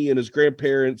Brittany, and his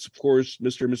grandparents, of course,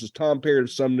 Mr. and Mrs. Tom Parrott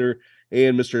of Sumner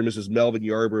and Mr. and Mrs. Melvin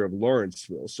Yarber of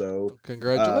Lawrenceville. So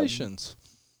Congratulations.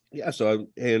 Yeah. So,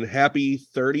 and happy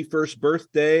 31st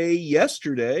birthday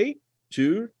yesterday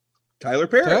to Tyler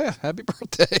Parrott. Yeah, happy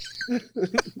birthday.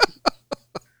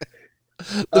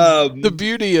 The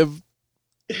beauty of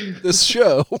this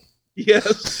show.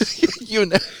 Yes. you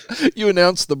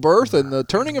announced the birth and the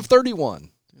turning of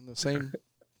 31 in the same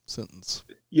sentence.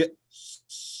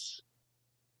 Yes.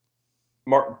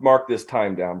 Mark this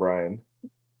time down, Brian.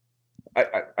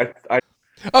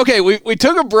 Okay, we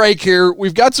took a break here.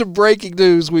 We've got some breaking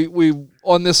news. We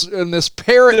on this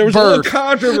Parrott There was a little birth.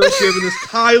 controversy over this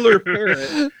Tyler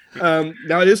Parrott.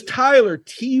 Now it is Tyler,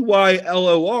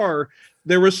 Tylor.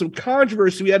 There was some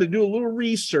controversy. We had to do a little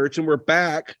research, and we're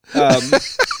back.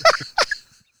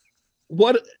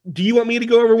 What do you want me to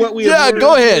go over? What we? Yeah,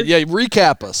 go ahead. Yeah,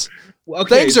 recap us.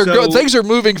 Okay, Things are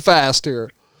moving fast here.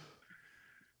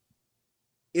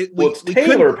 It's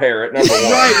Taylor Parrott, number one.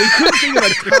 Right, we couldn't think of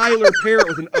a Tyler Parrott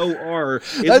with an OR.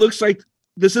 It looks like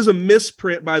this is a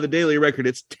misprint by the Daily Record.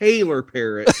 It's Taylor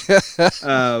Parrott,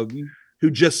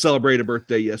 who just celebrated a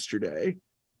birthday yesterday.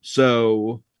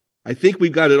 So I think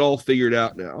we've got it all figured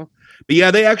out now. But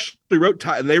yeah, they actually wrote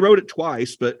and they wrote it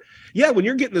twice. But yeah, when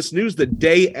you're getting this news the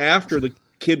day after the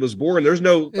kid was born, there's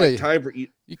no time for it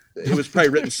was probably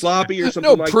written sloppy or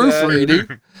something like proofreading.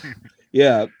 that.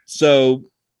 Yeah. So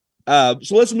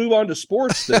let's move on to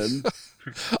sports then.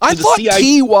 I thought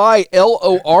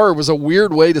Tylor was a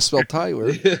weird way to spell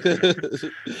Tyler.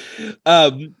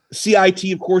 CIT,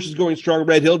 of course, is going strong.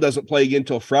 Red Hill doesn't play again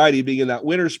until Friday, being in that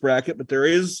winner's bracket, but there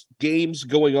is games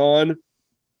going on.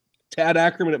 Tad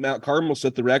Ackerman at Mount Carmel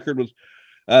set the record with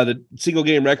the single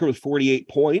game record with 48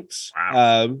 points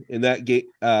in that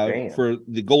game for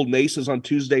the Golden Aces on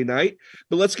Tuesday night.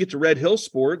 But let's get to Red Hill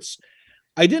sports.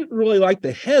 I didn't really like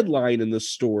the headline in this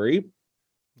story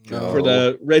for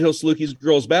the Red Hill Salukis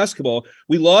girls basketball.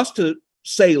 We lost to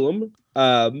Salem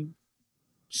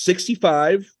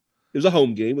 65. It was a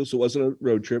home game, so it wasn't a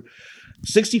road trip.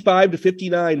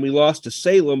 65-59, we lost to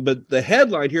Salem. But the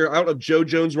headline here, I don't know if Joe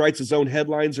Jones writes his own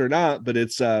headlines or not, but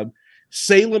it's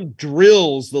Salem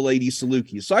drills the Lady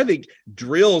Salukis. So I think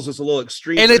drills is a little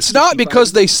extreme. And it's not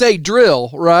because they say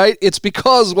drill, right? It's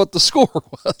because what the score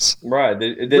was. Right.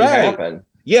 It didn't happen.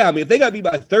 Yeah, I mean, if they got beat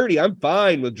by 30, I'm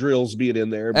fine with drills being in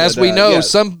there. As we know,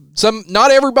 some not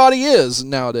everybody is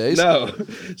nowadays. No.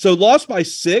 So lost by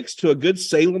 6 to a good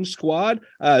Salem squad.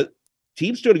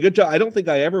 Team's doing a good job. I don't think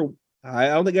I ever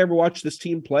watched this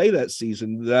team play that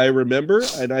season that I remember,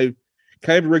 and I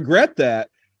kind of regret that.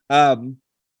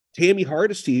 Tammy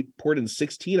Hardesty poured in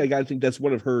 16. I gotta think that's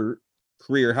one of her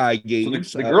career high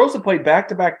games. So the girls have played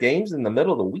back-to-back games in the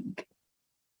middle of the week,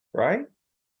 right?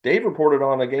 Dave reported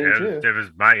on a game too. It was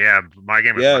my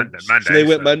game was Monday. So they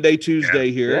went Monday,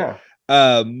 Tuesday here.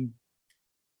 Yeah.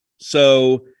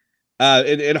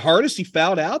 And Hardesty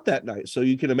fouled out that night. So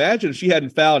you can imagine if she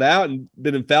hadn't fouled out and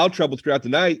been in foul trouble throughout the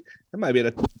night, that might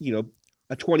have been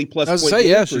a 20 plus. I was say,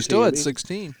 yeah, she's still at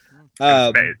 16.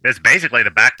 It's basically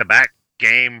the back-to-back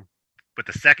game, with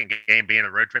the second game being a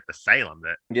road trip to Salem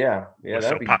that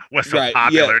was so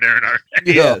popular during our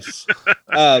yes.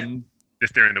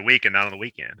 Just during the week and not on the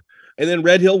weekend. And then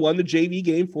Red Hill won the JV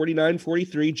game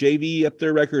 49-43. JV up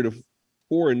their record of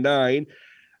 4-9.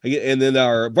 And then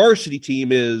our varsity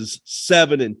team is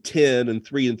 7-10 and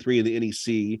 3-3 in the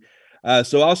NEC.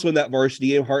 So also in that varsity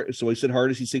game, so we said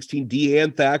Hardesty 16,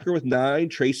 Deanne Thacker with 9,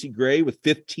 Tracy Gray with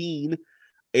 15,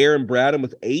 Aaron Bradham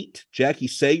with 8, Jackie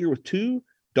Sager with 2,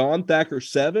 Dawn Thacker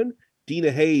 7,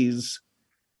 Dina Hayes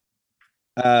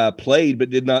played but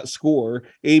did not score.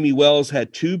 Amy Wells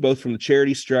had 2, both from the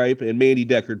charity stripe, and Mandy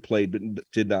Deckard played but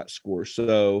did not score.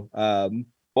 So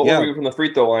what were we from the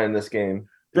free throw line in this game?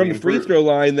 From the free throw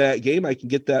line that game, I can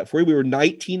get that for you. We were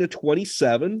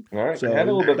 19-27. All right, so had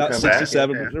a little bit about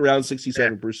 67, around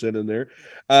 67% in there.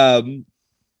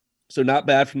 So not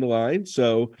bad from the line.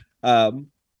 So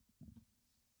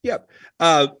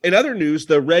in other news,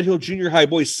 the Red Hill Junior High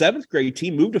boys 7th grade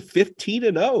team moved to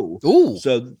 15-0. Ooh.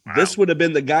 So this would have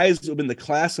been the guys who have been the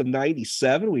class of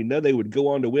 97. We know they would go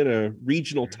on to win a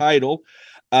regional title.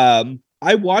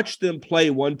 I watched them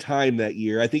play one time that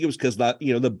year. I think it was because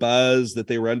the buzz that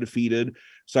they were undefeated.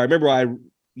 So I remember I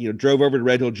drove over to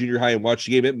Red Hill Junior High and watched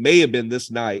the game. It may have been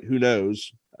this night. Who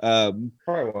knows? Probably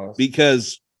was.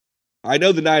 Because I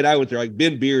know the night I went there, like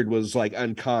Ben Beard was like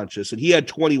unconscious and he had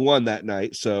 21 that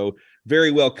night. So very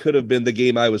well could have been the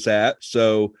game I was at.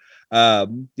 So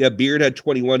Beard had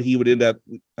 21. He would end up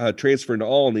transferring to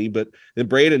Alney, but then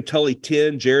Brandon Tully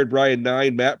 10, Jared Bryan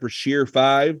 9, Matt Brashear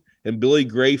 5, and Billy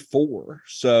Gray 4.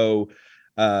 So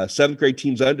 7th grade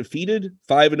team's undefeated,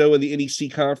 5-0 in the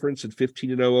NEC conference and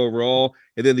 15-0 overall.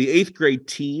 And then the 8th grade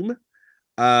team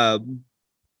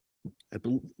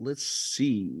let's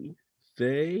see.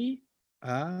 They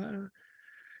 8th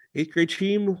grade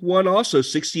team won also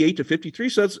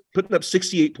 68-53. So that's putting up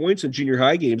 68 points in junior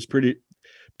high games.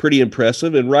 Pretty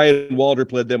impressive. And Ryan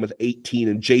Waldrop led them with 18,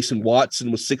 and Jason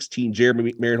Watson was 16,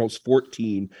 Jeremy Marinholtz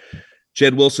 14,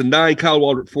 Jed Wilson 9, Kyle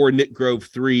Waldrop 4, Nick Grove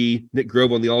 3. Nick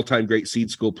Grove on the all-time great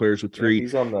seed school players with 3. Yeah,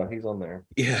 he's on there.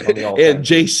 Yeah, On the all-time. and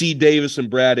J.C. Davis and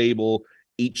Brad Abel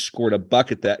each scored a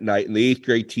bucket that night. And the 8th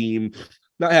grade team,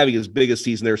 not having as big a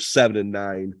season, they're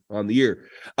 7-9 on the year.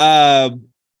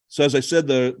 So as I said,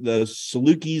 the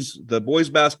Salukis, the boys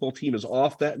basketball team is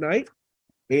off that night,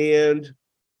 and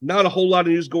not a whole lot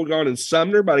of news going on in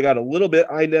Sumner, but I got a little bit.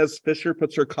 Inez Fisher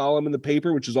puts her column in the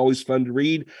paper, which is always fun to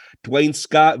read. Dwayne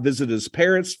Scott visited his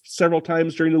parents several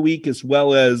times during the week, as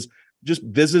well as just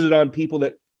visited on people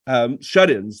that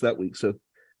shut-ins that week. So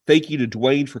thank you to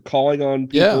Dwayne for calling on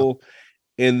people.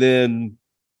 Yeah. And then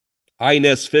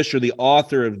Inez Fisher, the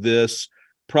author of this,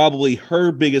 probably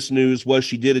her biggest news was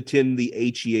she did attend the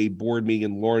HEA board meeting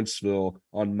in Lawrenceville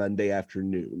on Monday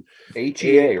afternoon.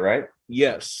 HEA, right?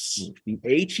 Yes. The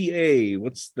HEA.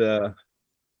 What's the...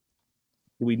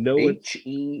 Do we know it?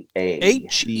 HEA.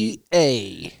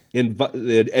 HEA.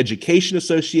 The Education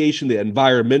Association, the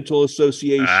Environmental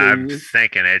Association. I'm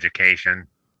thinking education.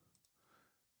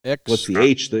 What's the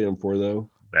H stand for, though?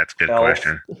 That's a good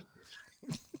question.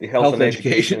 The Health and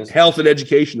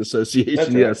Education Association.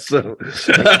 That's yes. So.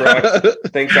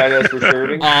 Thanks, Inez, for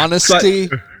serving. Honesty.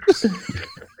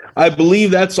 I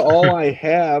believe that's all I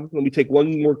have. Let me take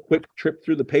one more quick trip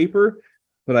through the paper,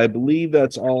 but I believe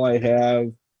that's all I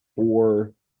have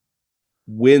for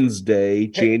Wednesday,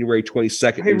 January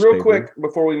 22nd. Hey, real quick,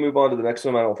 before we move on to the next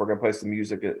one, I don't know if we're going to play some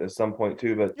music at some point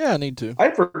too, but yeah, I need to. I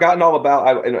had forgotten all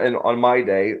about, and on my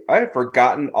day, I had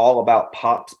forgotten all about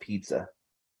Pop's Pizza.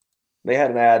 They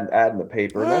had an ad in the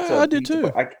paper. And that's I did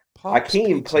too. I can't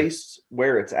even place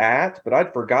where it's at, but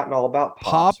I'd forgotten all about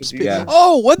Pop's. Yeah.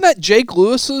 Oh, wasn't that Jake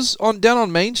Lewis's down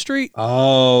on Main Street?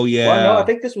 Oh, yeah. Well, no, I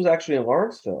think this was actually in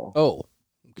Lawrenceville. Oh,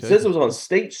 okay. It says it was on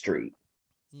State Street.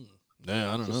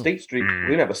 Yeah, I don't know. State Street. We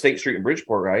didn't have a State Street in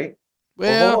Bridgeport, right?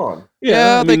 Well, hold on.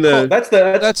 Yeah, I mean, that's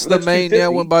the main. Yeah,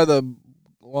 went by the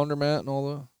laundromat and all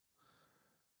the.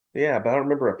 Yeah, but I don't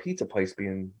remember a pizza place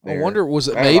being there. I wonder, was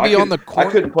it maybe on the corner?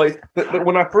 I couldn't place, but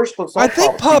when I first saw I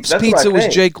think Pop's Pizza was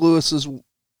Jake Lewis's.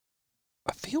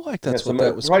 I feel like that's what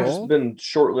that was called. It's been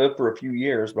short-lived for a few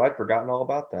years, but I'd forgotten all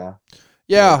about that.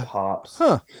 Yeah. Pops.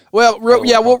 Huh. Well,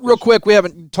 real quick, we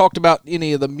haven't talked about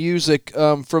any of the music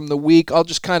from the week. I'll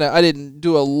just I didn't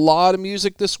do a lot of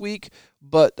music this week,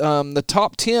 but the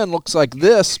top 10 looks like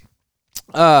this.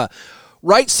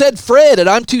 Right Said Fred at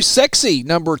I'm Too Sexy,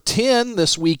 number 10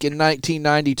 this week in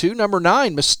 1992. Number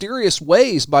 9, Mysterious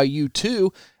Ways by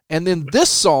U2. And then this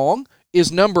song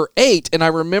is number 8, and I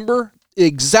remember the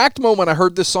exact moment I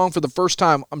heard this song for the first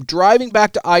time. I'm driving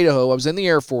back to Idaho. I was in the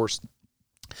Air Force.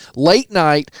 Late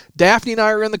night, Daphne and I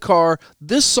are in the car.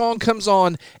 This song comes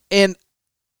on, and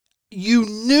you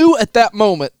knew at that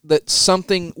moment that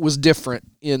something was different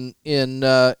in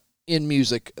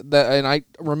music. And I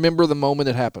remember the moment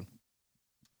it happened.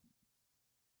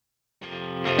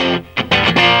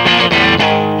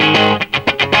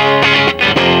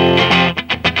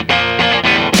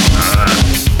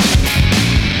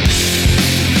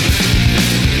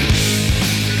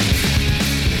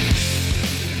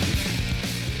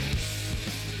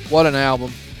 What an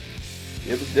album.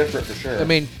 It was different for sure. I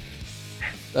mean,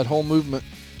 that whole movement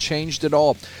changed it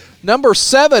all. Number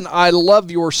 7, I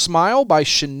Love Your Smile by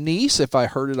Shanice. If I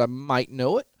heard it, I might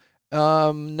know it.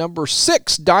 Number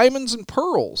 6, Diamonds and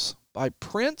Pearls by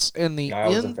Prince and the I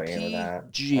was a fan of that.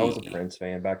 I was a Prince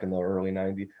fan back in the early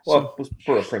 90s. Well, I was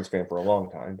a Prince fan for a long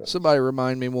time. But. Somebody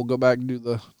remind me, and we'll go back and do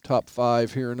the top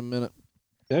 5 here in a minute.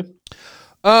 Okay.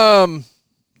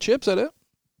 Chip, is that it?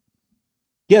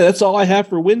 Yeah, that's all I have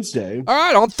for Wednesday. All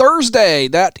right, on Thursday,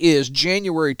 that is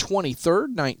January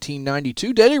 23rd,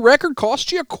 1992. Daily Record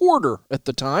cost you $0.25 at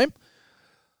the time.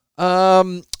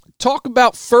 Talk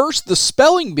about first the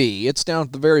spelling bee. It's down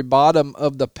at the very bottom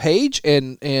of the page,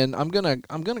 and I'm gonna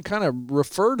kind of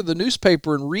refer to the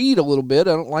newspaper and read a little bit.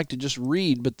 I don't like to just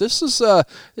read, but this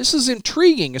is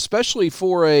intriguing, especially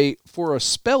for a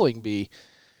spelling bee.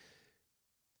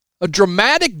 A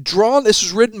dramatic drawn. This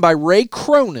was written by Ray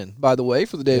Cronin, by the way,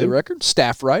 for the Daily Record,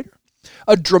 staff writer.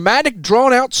 A dramatic,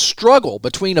 drawn-out struggle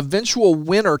between eventual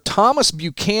winner Thomas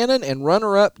Buchanan and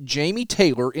runner-up Jamie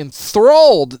Taylor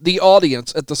enthralled the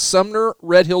audience at the Sumner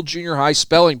Red Hill Junior High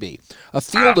Spelling Bee. A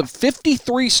field of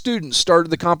 53 students started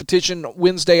the competition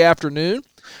Wednesday afternoon.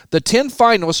 The 10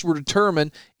 finalists were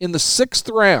determined in the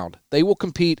 6th round. They will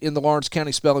compete in the Lawrence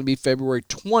County Spelling Bee February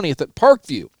 20th at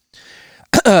Parkview.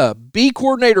 B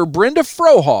coordinator Brenda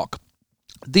Frohawk.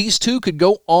 These two could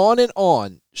go on and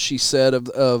on, she said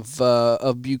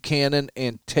of Buchanan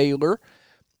and Taylor,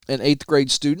 an 8th grade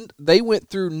student. They went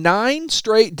through 9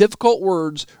 straight difficult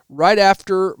words right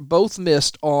after both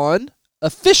missed on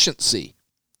efficiency.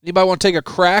 Anybody want to take a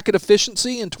crack at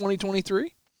efficiency in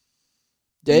 2023?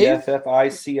 Dave?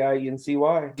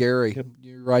 EFFICINCY. Gary,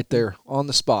 you're right there on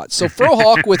the spot. So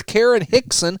Frohawk with Karen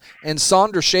Hickson and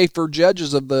Sandra Schaefer,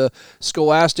 judges of the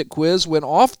Scholastic quiz, went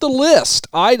off the list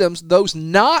items, those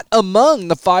not among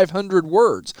the 500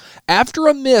 words. After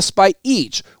a miss by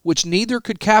each, which neither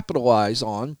could capitalize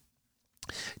on,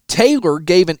 Taylor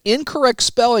gave an incorrect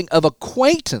spelling of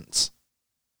acquaintance.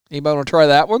 Anybody want to try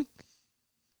that one?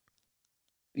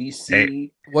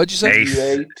 BC. What'd you say?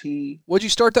 UAT. What'd you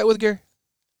start that with, Gary?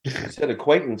 You said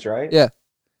acquaintance, right? Yeah.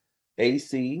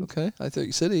 AC. Okay, I thought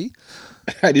you said E.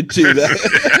 I did too.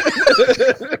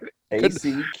 That.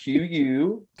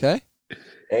 ACQU. Okay.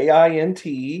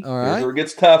 AINT. All right. Here's where it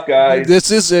gets tough, guys.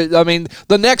 This is it. I mean,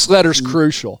 the next letter's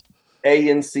crucial.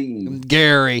 ANC.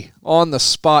 Gary, on the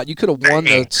spot. You could have won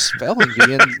the spelling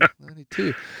bee in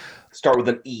 92. Start with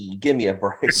an E. Give me a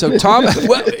break. So, Tom,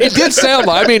 well, it did sound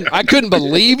like, I mean, I couldn't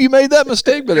believe you made that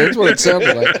mistake, but that's what it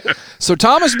sounded like. So,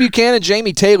 Thomas Buchanan,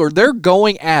 Jamie Taylor, they're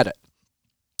going at it.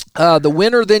 The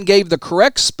winner then gave the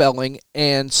correct spelling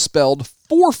and spelled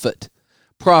forfeit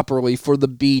properly for the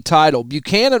B title.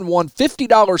 Buchanan won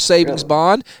 $50 savings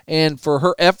bond, and for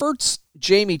her efforts,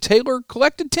 Jamie Taylor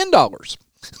collected $10.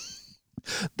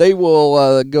 They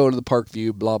will go to the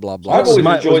Parkview, blah, blah, blah. I've always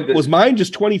enjoyed this. Was mine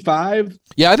just 25?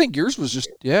 Yeah, I think yours was just,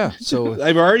 yeah. So,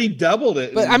 I've already doubled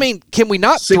it. but I mean, can we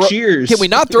not 6 years. Can we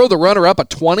not throw the runner up a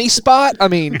 20 spot? I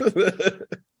mean,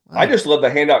 I just love to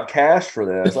hand out cash for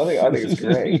this. I think it's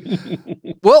great.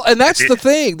 well, and that's the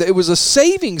thing. It was a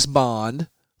savings bond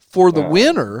for the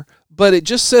winner, but it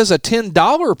just says a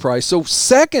 $10 price. So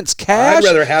seconds cash. I'd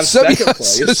rather have second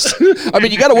place. I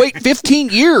mean, you got to wait 15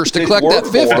 years to collect that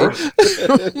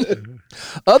 50.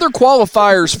 Other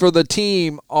qualifiers for the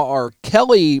team are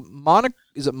Kelly Moniker?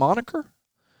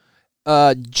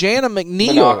 Jana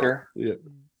McNeil, Monacher.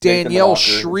 Danielle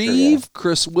Monacher, Shreve, sure,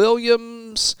 Chris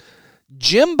Williams,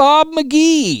 Jim Bob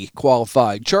McGee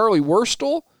qualified, Charlie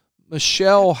Wurstel,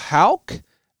 Michelle Hauk,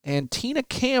 and Tina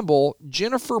Campbell.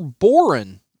 Jennifer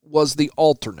Boren was the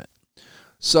alternate.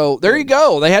 So there you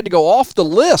go. They had to go off the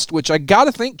list, which I got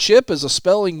to think Chip is a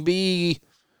spelling bee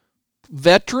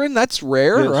veteran. That's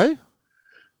rare, right?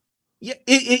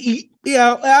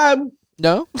 Yeah.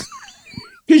 No?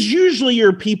 Because usually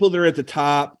your people that are at the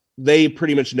top, they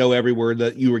pretty much know every word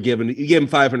that you were given. You give them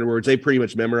 500 words, they pretty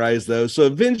much memorize those. So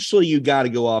eventually you got to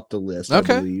go off the list,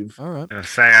 Okay. I believe. All right.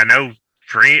 I know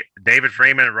David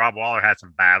Freeman and Rob Waller had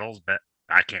some battles, but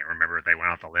I can't remember if they went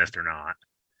off the list or not.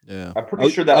 Yeah. I'm pretty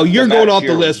sure that. You're Matt going off the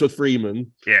Sheeran- list with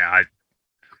Freeman. Yeah,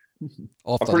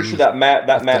 Off I'm the pretty sure that Matt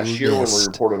the Sheeran we list.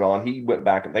 reported on. They went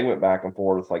back and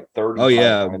forth like 30. Oh,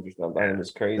 yeah. times or something. It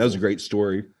was crazy. That was a great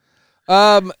story.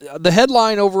 The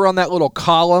headline over on that little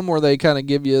column where they kind of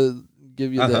give you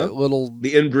the little.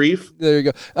 The in brief. There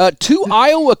you go. 2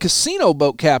 Iowa casino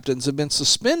boat captains have been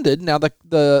suspended. Now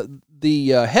the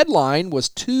headline was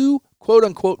 2 quote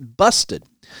unquote busted.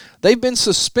 They've been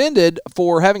suspended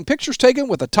for having pictures taken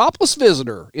with a topless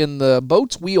visitor in the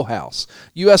boat's wheelhouse.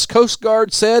 U.S. Coast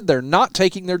Guard said they're not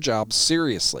taking their jobs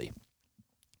seriously.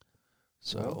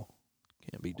 So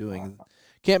can't be doing.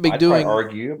 I'd probably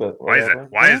argue, but why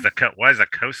is the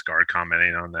Coast Guard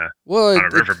commenting on a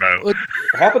riverboat? It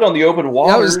happened on the open That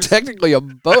waters. was technically a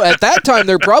boat. At that time,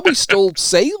 they're probably still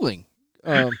sailing.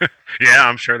 Yeah,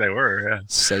 I'm sure they were. Yeah.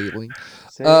 Sailing.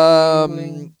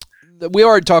 We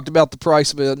already talked about the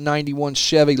price of a 91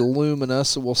 Chevy Lumina,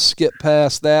 so we'll skip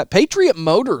past that. Patriot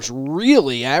Motors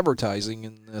really advertising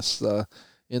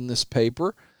in this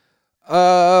paper.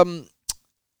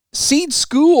 Seed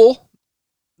School,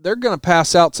 they're going to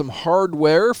pass out some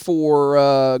hardware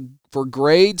for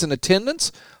grades and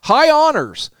attendance. High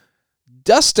honors.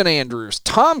 Dustin Andrews,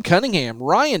 Tom Cunningham,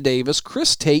 Ryan Davis,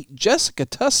 Chris Tate, Jessica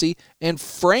Tussey, and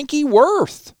Frankie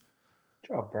Worth.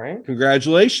 Good job, Frank.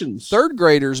 Congratulations. 3rd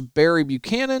graders Barry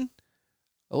Buchanan,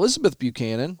 Elizabeth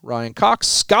Buchanan, Ryan Cox,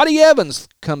 Scotty Evans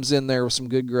comes in there with some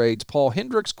good grades, Paul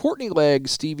Hendricks, Courtney Legg,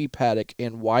 Stevie Paddock,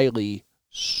 and Wiley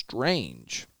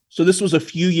Strange. So this was a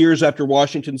few years after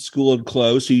Washington School had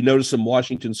closed. So you notice some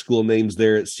Washington School names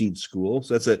there at Seed School.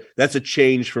 So that's a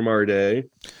change from our day.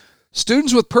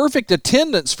 Students with perfect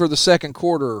attendance for the second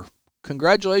quarter.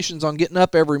 Congratulations on getting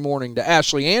up every morning to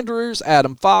Ashley Andrews,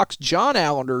 Adam Fox, John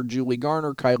Allender, Julie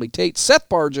Garner, Kylie Tate, Seth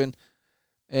Bargin,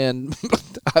 and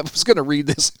I was going to read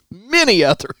this, many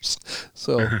others.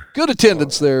 So good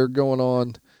attendance there going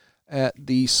on at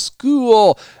the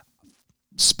school.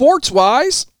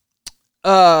 Sports-wise,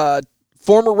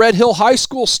 former Red Hill High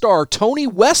School star Tony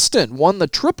Weston won the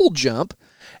triple jump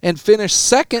and finished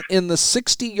second in the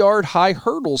 60-yard high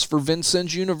hurdles for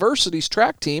Vincennes University's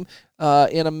track team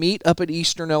in a meet up at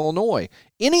Eastern Illinois.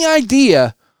 Any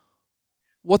idea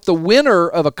what the winner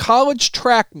of a college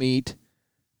track meet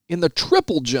in the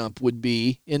triple jump would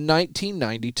be in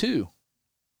 1992?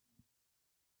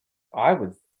 I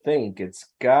would think it's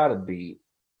got to be.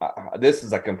 This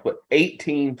is a complete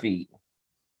 18 feet.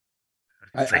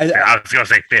 I was going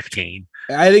to say 15.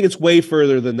 I think it's way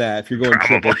further than that. If you're going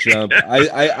triple jump,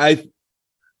 I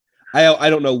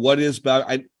don't know what it is, but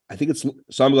I think it's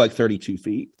something like 32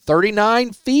 feet.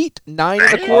 39 feet,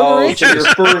 9.25 So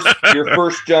inches. your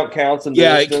first jump counts in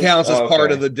Yeah, distance? it counts as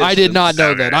part of the distance. I did not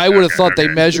know that. I would have thought they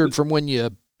Okay. measured from when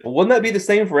you. Well, wouldn't that be the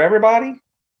same for everybody?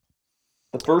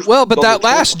 The first. Well, but both that the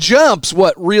last triple- jump's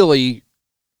what really.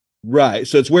 Right.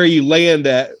 So it's where you land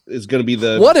at is going to be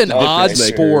the. What an Okay, odd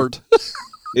maker. sport.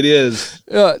 It is.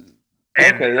 And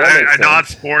Okay, that makes an odd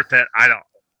sense. sport that I don't.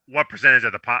 What percentage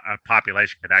of the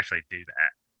population could actually do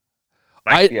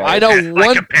that? yeah, I know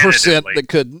like 1% competitively. that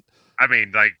couldn't. I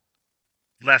mean, like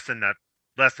less than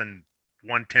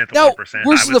 1/10 of Now, 1%.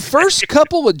 was I would the say. first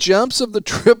couple of jumps of the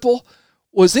triple,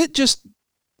 was it just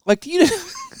like you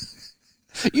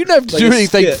didn't have to Like do a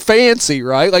anything skip. fancy,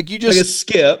 right? Like you Like a just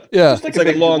skip. yeah. Just It's like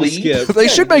a big long leap. skip. They Yeah,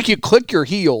 should make you click your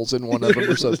heels in one of them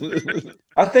or something.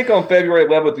 I think on February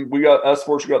 11th, we got us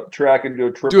forced to go up the track and do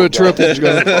a triple. Do a jump.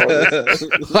 triple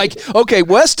Like, okay,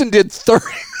 Weston did 30.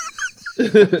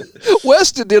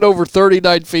 Weston did over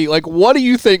 39 feet. Like, what do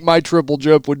you think my triple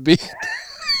jump would be?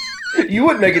 You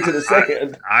wouldn't make it to the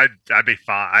second. I'd be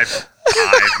 5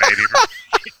 maybe.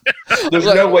 There's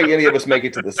no way any of us make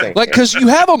it to the second. Like, because you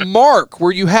have a mark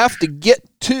where you have to get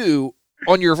to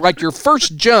on your your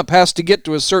first jump has to get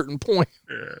to a certain point.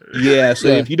 Yeah. So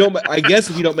Yeah. if you don't, I guess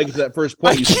if you don't make it to that first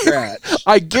point, you scratch.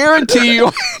 I guarantee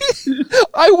you,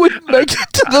 I wouldn't make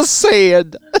it to the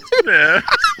sand. Yeah.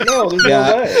 No, there's Yeah.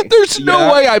 no way. There's no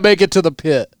Yeah. way I make it to the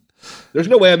pit. There's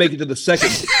no way I make it to the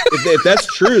second. If that's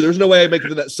true, there's no way I make it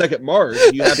to that second mark.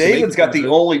 You have to make David's it got to the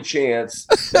only chance.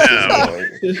 No.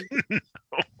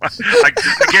 I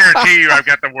guarantee you, I've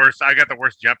got the worst. I got the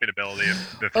worst jumping ability of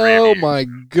the three Oh of you. my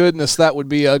goodness, that would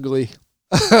be ugly.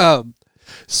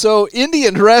 So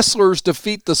Indian wrestlers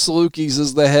defeat the Salukis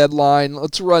is the headline.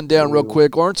 Let's run down real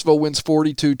quick. Lawrenceville wins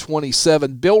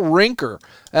 42-27. Bill Rinker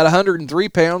at 103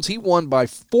 pounds. He won by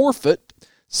forfeit.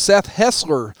 Seth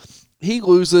Hessler, he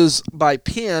loses by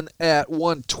pin at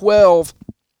 112.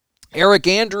 Eric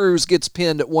Andrews gets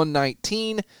pinned at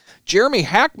 119. Jeremy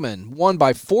Hackman won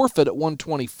by forfeit at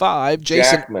 125.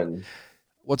 Jason, Jackman.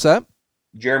 what's that?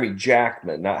 Jeremy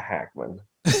Jackman, not Hackman.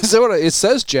 Is that what it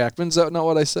says? Jackman? Is that not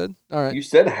what I said? All right. You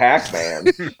said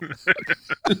Hackman.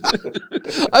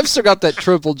 I've still got that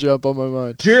triple jump on my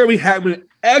mind. Jeremy Hackman,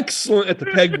 excellent at the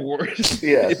pegboard.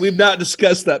 Yes. We've not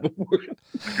discussed that before.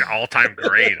 All-time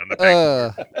great on the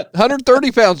peg.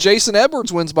 130 pounds. Jason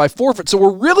Edwards wins by forfeit. So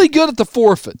we're really good at the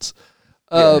forfeits.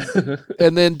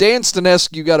 And then Dan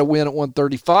Stanescu got a win at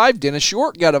 135. Dennis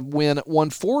York got a win at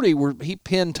 140 where he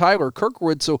pinned Tyler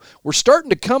Kirkwood. So we're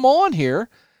starting to come on here.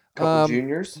 Couple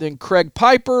juniors. Then Craig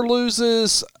Piper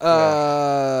loses.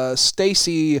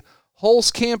 Stacy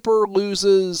Holzkamper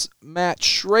loses. Matt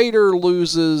Schrader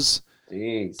loses.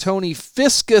 Jeez. Tony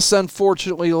Fiskus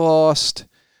unfortunately lost.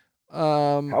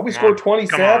 How we scored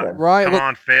 27? Right.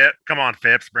 Come on,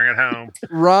 Phipps, bring it home.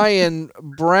 Ryan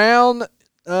Brown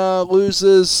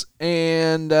loses,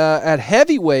 and at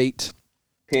heavyweight,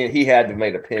 He had to have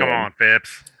made a pin. Come on,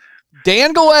 Phipps.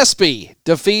 Dan Gillespie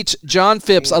defeats John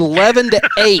Phipps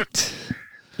 11-8.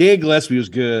 Dan Gillespie was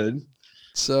good.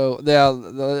 So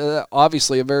now,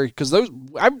 obviously, a very because those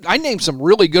I named some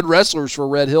really good wrestlers for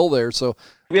Red Hill there. So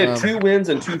We had 2 wins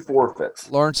and 2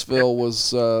 forfeits. Lawrenceville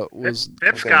was Phipps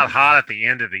okay. got hot at the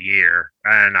end of the year,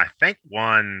 and I think he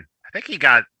won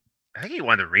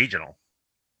the regional.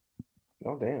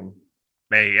 Oh, damn.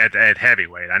 Maybe at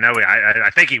heavyweight. I know.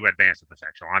 I think he advanced to the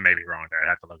sectional. I may be wrong there. I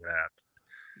have to look it up.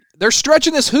 they're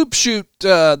stretching this hoop shoot,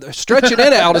 stretching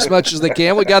it out as much as they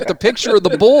can. We got the picture of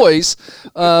the boys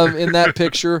in that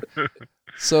picture,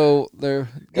 so they're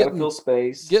Gotta fill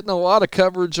space. getting a lot of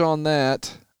coverage on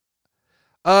that.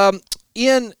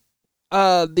 In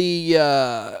the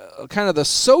kind of the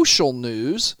social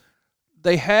news,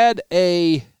 they had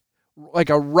a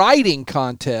writing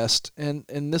contest, and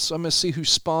this I'm going to see who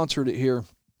sponsored it here,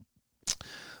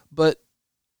 but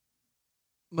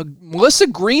Melissa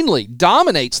Greenlee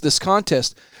dominates this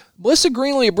contest. Melissa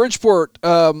Greenlee of Bridgeport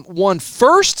won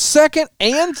first, second,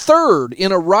 and third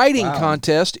in a writing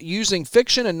contest using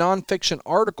fiction and nonfiction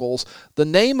articles. The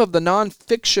name of the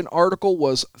nonfiction article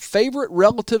was Favorite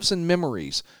Relatives and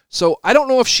Memories. So I don't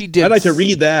know if she did. I'd like to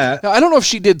read that. I don't know if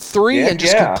she did three and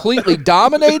just completely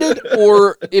dominated,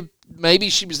 or if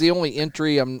maybe she was the only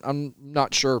entry. I'm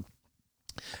not sure.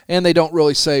 And they don't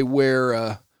really say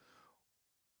where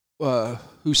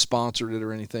who sponsored it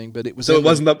or anything, but it was. So it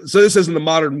wasn't. So this isn't the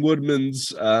Modern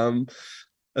Woodman's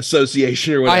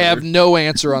Association or whatever. I have no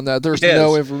answer on that. There's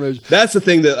no information. That's the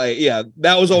thing that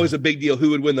that was always a big deal. Who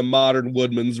would win the Modern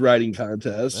Woodman's writing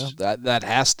contest? Well, that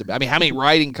has to be. I mean, how many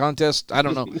writing contests? I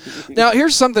don't know. Now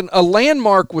here's something. A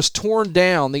landmark was torn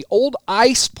down. The old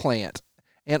ice plant,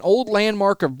 an old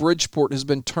landmark of Bridgeport, has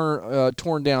been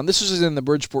torn down. This is in the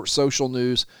Bridgeport Social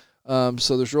News.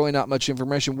 So there's really not much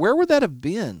information. Where would that have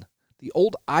been? The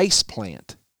old ice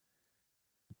plant.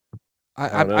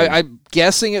 I'm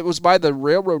guessing it was by the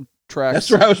railroad tracks.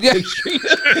 That's where I was picturing.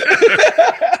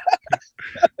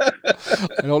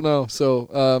 I don't know.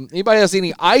 So anybody has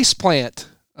any ice plant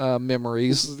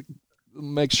memories,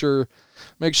 make sure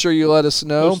you let us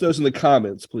know. Post those in the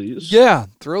comments, please. Yeah,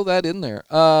 throw that in there.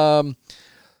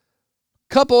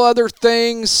 Couple other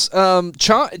things.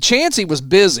 Chansey was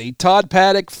busy. Todd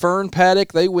Paddock, Fern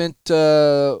Paddock, they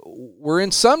were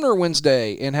in Sumner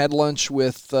Wednesday and had lunch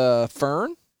with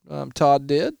Fern. Todd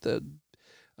did.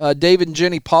 David and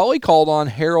Jenny Polly called on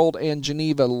Harold and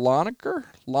Geneva Longnecker.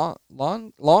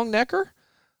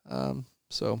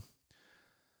 So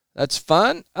that's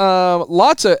fun.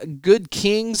 Lots of good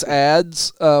Kings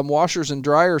ads. Washers and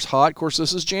dryers hot. Of course,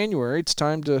 this is January. It's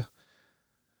time to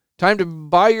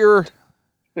buy your.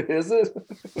 Is it?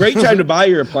 Great time to buy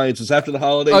your appliances after the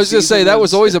holidays. I was going to say that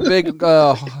was always a big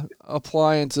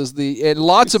appliances. And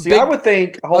lots of big. I would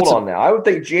think. Hold on now. I would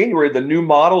think January the new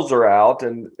models are out,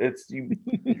 and that's when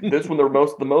they're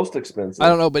the most expensive. I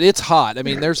don't know, but it's hot. I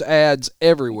mean, there's ads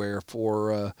everywhere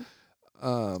for.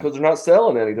 Because they're not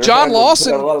selling any. John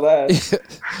Lawson. A lot of that.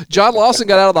 John Lawson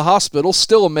got out of the hospital.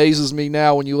 Still amazes me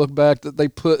now when you look back that they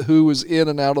put who was in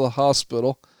and out of the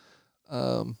hospital,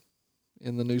 in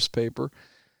the newspaper.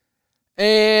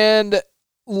 And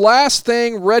last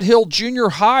thing, Red Hill Junior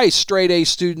High straight A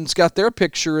students got their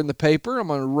picture in the paper. I'm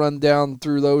going to run down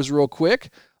through those real quick.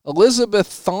 Elizabeth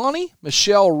Thoney,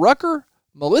 Michelle Rucker,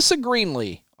 Melissa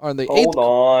Greenlee are the eighth. Hold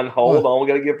on. We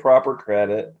got to give proper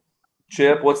credit.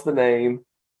 Chip, what's the name?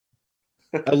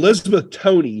 Elizabeth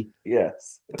Toney.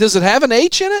 Yes. Does it have an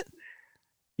H in it?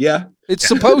 Yeah. It's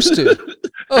supposed to.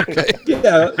 Okay.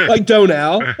 Yeah, like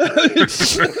Donal.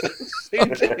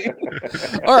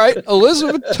 All right.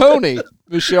 Elizabeth Toney,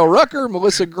 Michelle Rucker,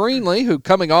 Melissa Greenlee, who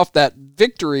coming off that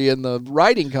victory in the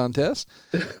writing contest.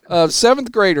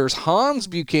 Seventh graders Hans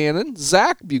Buchanan,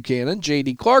 Zach Buchanan,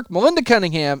 J.D. Clark, Melinda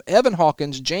Cunningham, Evan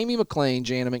Hawkins, Jamie McLean,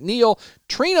 Jana McNeil,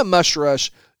 Trina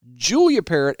Mushrush, Julia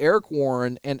Parrott, Eric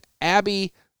Warren, and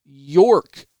Abby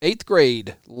York. Eighth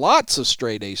grade. Lots of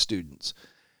straight A students.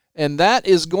 And that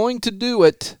is going to do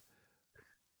it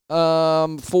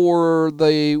for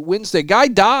the Wednesday. Guy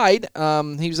died.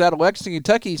 He was out of Lexington,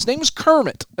 Kentucky. His name was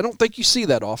Kermit. I don't think you see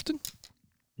that often.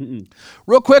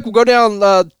 Real quick, we'll go down.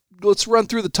 Let's run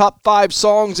through the top 5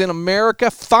 songs in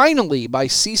America. Finally by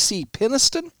C.C.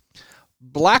 Peniston.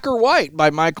 Black or White by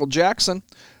Michael Jackson.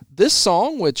 This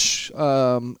song, which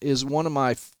is one of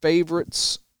my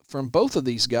favorites from both of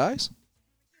these guys.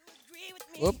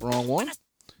 Whoop, wrong one.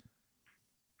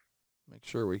 Make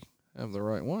sure we have the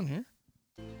right one here.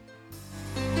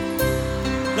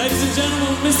 Ladies and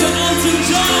gentlemen, Mr. Elton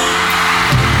John.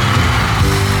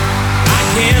 I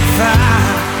can't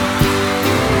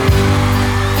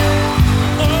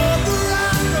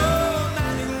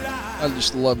I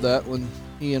just love that when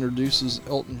he introduces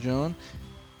Elton John.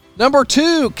 Number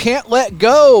 2, Can't Let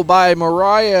Go by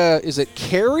Mariah. Is it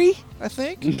Carey, I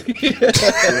think?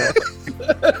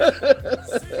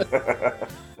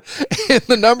 And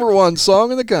the number 1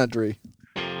 song in the country.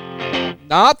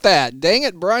 Not that. Dang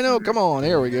it, Brino. Come on.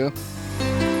 Here we go.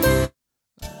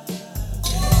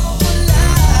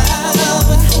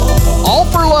 All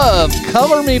for Love.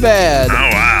 Color Me Bad. Oh,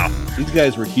 wow. These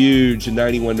guys were huge in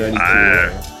 91, 92. I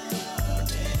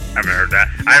haven't heard that.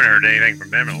 I haven't heard anything from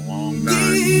them in a long time.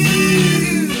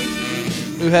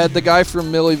 Who had the guy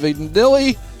from Milli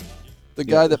Vanilli, the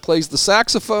guy that plays the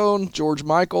saxophone, George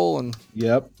Michael, and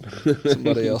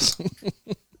somebody else.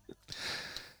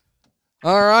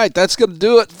 All right, that's going to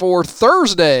do it for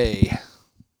Thursday.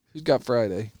 Who's got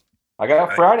Friday? I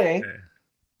got Friday.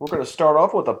 We're going to start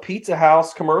off with a Pizza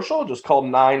House commercial. Just call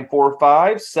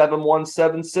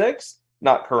 945-7176.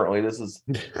 Not currently. This is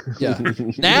Yeah.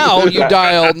 Now you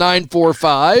dial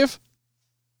 945.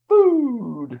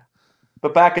 food.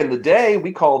 But back in the day,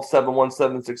 we called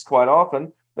 7176 quite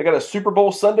often. They got a Super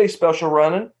Bowl Sunday special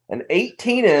running, an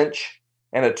 18-inch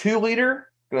and a 2-liter.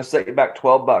 Going to set you back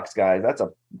 $12, guys. That's a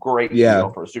great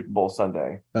deal for a Super Bowl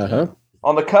Sunday. Uh-huh.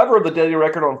 On the cover of the Daily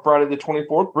Record on Friday the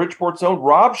 24th, Bridgeport's own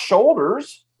Rob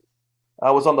Shoulders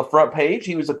was on the front page.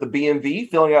 He was at the BMV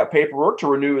filling out paperwork to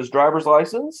renew his driver's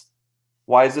license.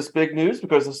 Why is this big news?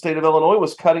 Because the state of Illinois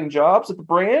was cutting jobs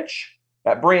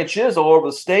at branches all over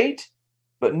the state,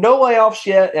 but no layoffs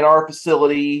yet in our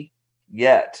facility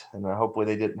yet. And hopefully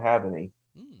they didn't have any.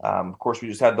 Of course, we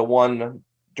just had the one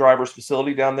driver's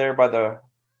facility down there by the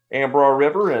Ambra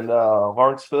River in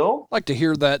Lawrenceville. I'd like to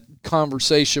hear that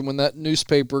conversation when that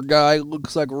newspaper guy,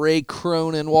 looks like Ray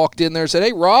Cronin, walked in there and said,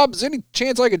 "Hey, Rob, is there any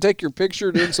chance I could take your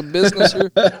picture doing some business here?"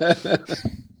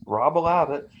 Rob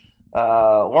allowed it.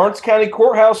 Lawrence County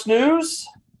Courthouse news.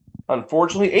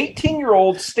 Unfortunately,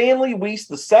 18-year-old Stanley Weiss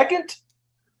II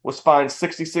was fined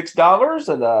 $66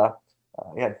 and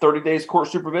he had 30 days court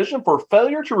supervision for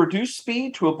failure to reduce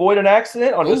speed to avoid an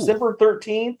accident on December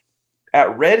 13th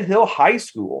at Red Hill High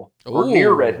School or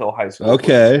near Red Hill High School.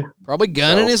 Okay. Probably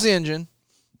gunning his engine.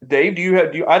 Dave,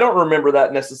 I don't remember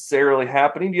that necessarily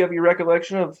happening. Do you have your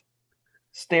recollection of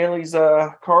Stanley's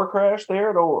car crash there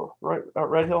at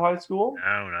Red Hill High School?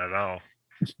 No, not at all.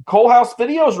 Coalhouse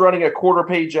Video is running a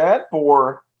quarter-page ad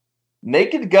for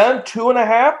Naked Gun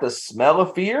 2.5, The Smell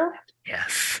of Fear.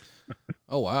 Yes.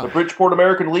 Oh, wow. The Bridgeport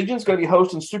American Legion is going to be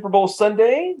hosting Super Bowl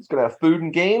Sunday. It's going to have food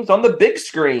and games on the big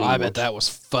screen. I bet that was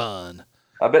fun.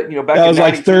 I bet, back that in was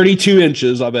like 32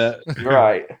 inches, I bet.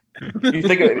 Right. You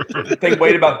think it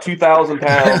weighed about 2,000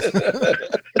 pounds.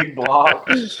 Big block.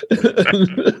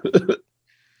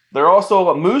 They're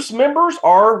also Moose members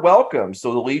are welcome.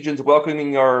 So the Legion's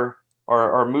welcoming our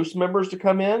Moose members to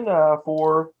come in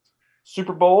for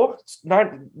Super Bowl.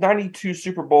 92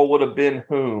 Super Bowl would have been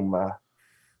whom?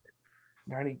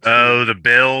 92. Oh, the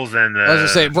Bills and the. I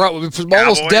was going to say,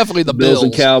 almost Cowboys? definitely the Bills Bills.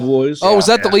 and Cowboys. Oh, was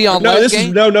that the Leon No, Lett this game?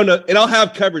 is no. And I'll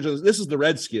have coverage of this. This is the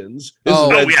Redskins. This Oh. is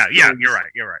the Oh, Redskins. yeah, you're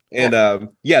right. And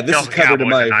this is Bills and covered in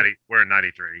Cowboys my we're in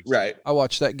 93. right. I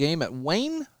watched that game at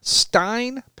Wayne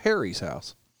Stein Perry's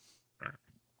house.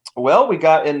 Well, we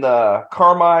got in the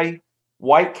Carmi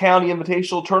White County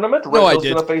Invitational Tournament. No, I Hill's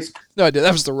did. gonna face No, I did.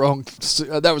 That was the wrong.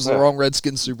 That was the wrong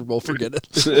Redskins Super Bowl. Forget it.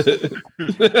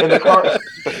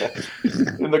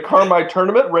 in the Carmi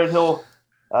tournament. Red Hill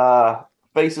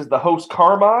faces the host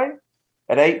Carmi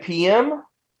at 8 p.m.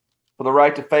 for the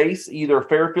right to face either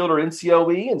Fairfield or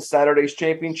NCOE in Saturday's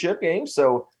championship game.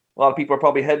 So a lot of people are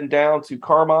probably heading down to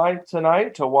Carmi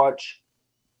tonight to watch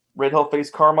Red Hill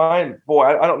face Carmi. And boy,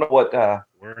 I don't know what a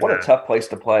tough place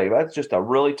to play. That's just a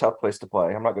really tough place to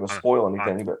play. I'm not going to spoil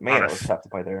anything, but man, it was tough to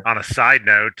play there. On a side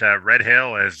note, Red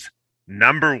Hill is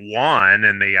number 1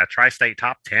 in the Tri-State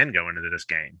top 10 going into this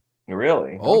game.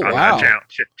 Really? Oh, On, wow.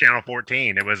 Channel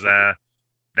 14. It was there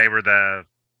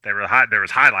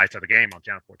was highlights of the game on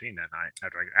Channel 14 that night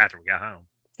after we got home.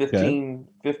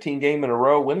 15 game in a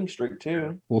row winning streak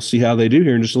too. We'll see how they do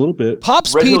here in just a little bit.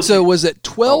 Pop's Red Hill- Pizza was at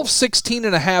 1216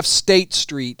 and a half State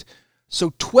Street. So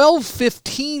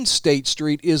 1215 State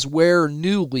Street is where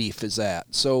New Leaf is at.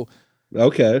 So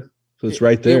Okay, so it's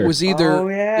right there. It was either. Oh,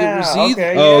 yeah. It was either.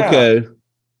 Okay, Oh, yeah. okay.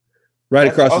 Right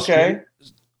across the street. Okay.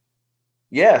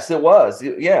 Yes, it was.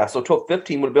 Yeah, so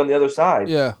 1215 would have been on the other side.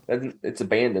 Yeah. And it's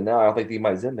abandoned now. I don't think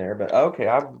anybody's in there, but okay,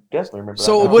 I definitely remember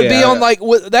So that. it now. would be Yeah. on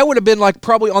that would have been like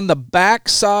probably on the back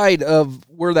side of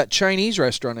where that Chinese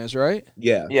restaurant is, right?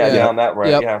 Yeah. Yeah, Yeah. down that road.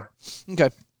 Yep. Yeah.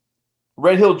 Okay.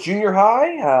 Red Hill Junior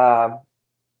High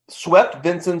swept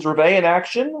Vincent's Reveille in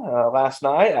action last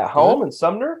night at home in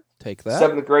Sumner. Take that.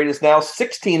 Seventh grade is now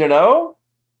 16-0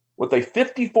 with a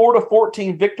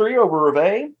 54-14 victory over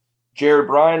Reveille. Jared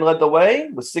Bryan led the way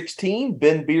with 16,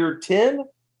 Ben Beard 10,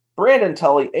 Brandon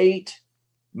Tully 8,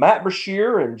 Matt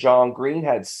Brashear and John Green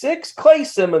had 6, Clay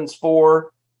Simmons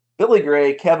 4, Billy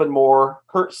Gray, Kevin Moore,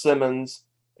 Kurt Simmons,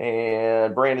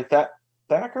 and Brandon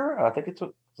Thacker. I think is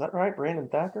that right? Brandon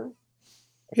Thacker?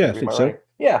 Yeah, I Am think I so. right?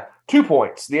 Yeah, 2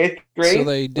 points. The 8th grade So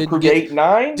they didn't improved get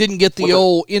 8-9. didn't get the With a-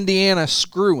 old Indiana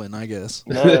screwing, I guess.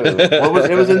 No, well,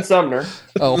 it was in Sumner.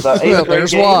 Oh, The 8th well, grade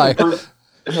there's game why. improved-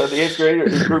 the 8th grader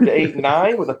improved to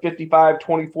 8-9 with a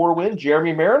 55-24 win.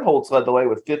 Jeremy Marinholtz led the way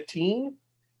with 15.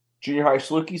 Junior high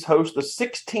Salukis host the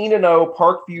 16-0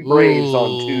 Parkview Braves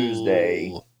on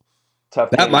Tuesday.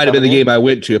 Tough That game might have been the coming in. game I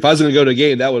went to. If I was going to go to a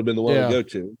game, that would have been the one Yeah. to go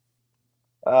to.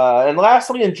 And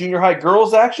lastly, in junior high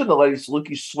girls action, the Lady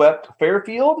Salukis swept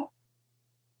Fairfield.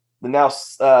 The now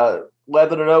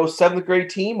 11-0 seventh grade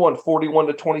team won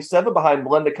 41-27 behind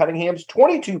Melinda Cunningham's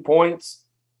 22 points.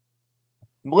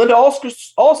 Melinda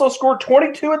also scored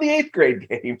 22 in the 8th grade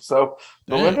game. So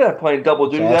Melinda playing double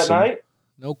duty that night.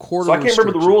 No quarter. So I can't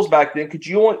remember the rules back then.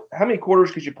 How many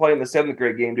quarters could you play in the 7th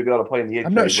grade game to be able to play in the 8th grade?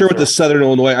 I'm not sure what the Southern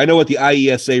Illinois. I know what the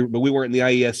IESA, but we weren't in the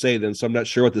IESA then, so I'm not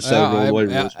sure what the Southern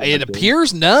Illinois rules were. It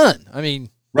appears none. I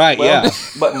mean, right? Yeah,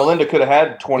 but Melinda could have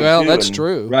had 22. Well, that's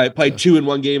true. Right, played 2 in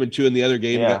one game and 2 in the other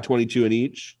game. Got 22 in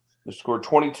each. They scored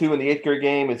 22 in the 8th grade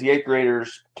game as the 8th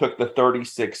graders took the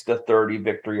 36-30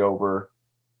 victory over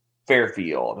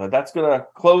Fairfield. That's going to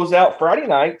close out Friday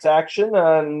night's action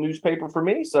newspaper for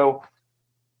me. So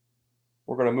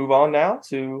we're going to move on now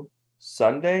to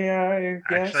Sunday, I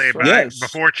guess. Actually,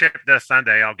 before Chip does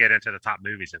Sunday, I'll get into the top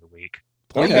movies of the week.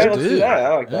 Okay, let's do that.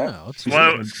 I like that.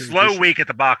 Slow week at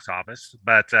the box office,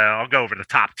 but I'll go over the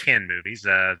top 10 movies.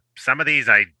 Some of these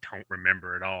I don't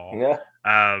remember at all.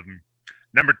 Yeah.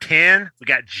 Number 10, we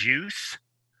got Juice.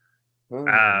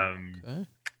 Okay.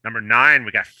 Number 9,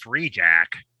 we got Free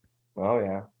Jack. Oh,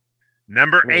 yeah.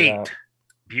 Number 8,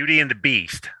 Beauty and the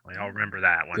Beast. We all remember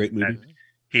that one. Great movie.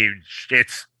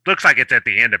 It's looks like it's at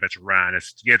the end of its run.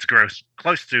 It's gross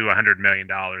close to $100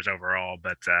 million overall,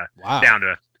 but down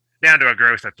to a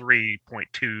gross of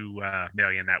 3.2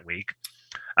 million that week.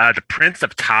 The Prince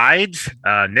of Tides,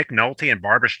 Nick Nolte and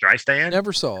Barbara Streisand.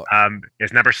 Never saw it.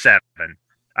 Is number 7.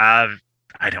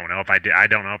 I don't know if I did. I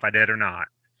don't know if I did or not.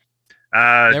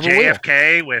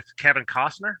 JFK with Kevin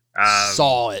Costner.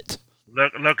 Saw it.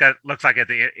 Looks like at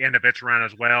the end of its run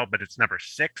as well, but it's number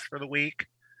 6 for the week.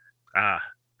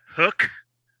 Hook,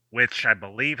 which I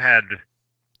believe had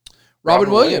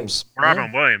Robin Williams.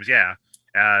 Robin Williams, yeah.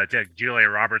 Julia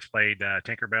Roberts played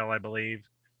Tinkerbell, I believe.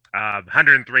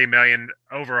 103 million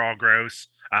overall gross.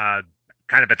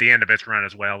 Kind of at the end of its run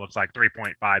as well. Looks like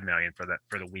 3.5 million for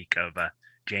the week of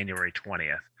January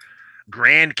 20th.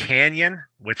 Grand Canyon,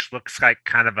 which looks like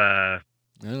kind of I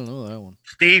don't know that one.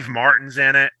 Steve Martin's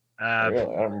in it.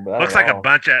 Looks like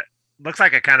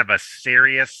a kind of a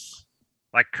serious,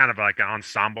 kind of like an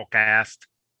ensemble cast.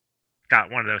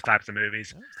 Got one of those types of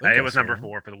movies. It was number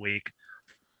 4 for the week.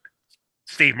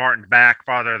 Steve Martin's back,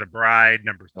 Father of the Bride,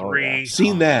 number 3.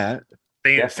 Seen that.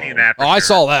 Seen that. I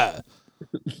saw that.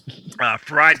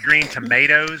 Fried Green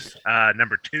Tomatoes,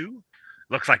 number 2.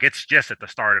 Looks like it's just at the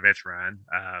start of its run.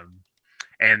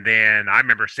 And then I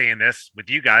remember seeing this with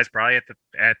you guys probably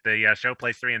at the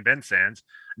Showplace 3 in Vincennes.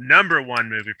 Number 1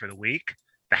 movie for the week,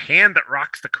 The Hand That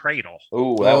Rocks the Cradle.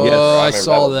 I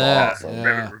saw that. Awesome.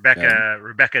 Yeah.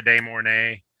 Rebecca De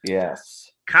Mornay.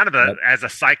 Yes. Kind of as a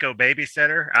psycho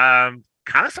babysitter.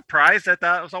 Kind of surprised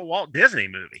that was a Walt Disney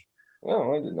movie.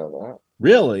 Oh, I didn't know that.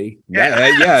 Really?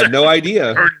 Yeah. No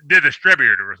idea. Or the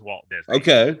distributor was Walt Disney.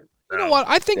 Okay. You know what?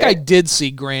 I think I did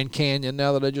see Grand Canyon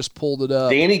now that I just pulled it up.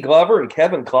 Danny Glover and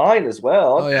Kevin Kline as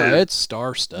well. Oh, yeah, it's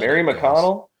star-studded. Mary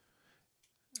McConnell.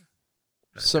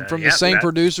 From the same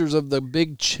producers of The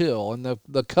Big Chill, and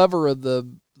the cover of the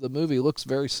movie looks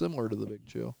very similar to The Big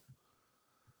Chill.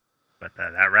 But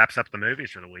that wraps up the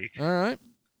movies for the week. All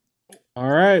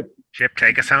right. Chip,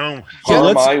 take us home.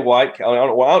 So my white. I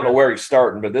don't know where he's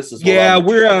starting, but this is. Yeah,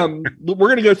 we're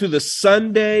gonna go through the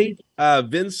Sunday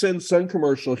Vincennes Sun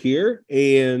commercial here,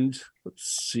 and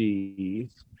let's see.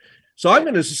 So I'm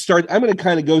gonna start. I'm gonna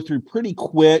kind of go through pretty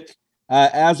quick,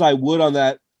 as I would on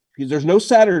that, because there's no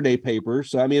Saturday paper.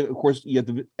 So I mean, of course, you have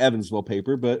the Evansville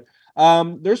paper, but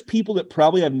there's people that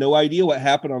probably have no idea what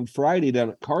happened on Friday down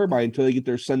at Carbine until they get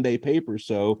their Sunday paper.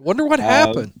 So wonder what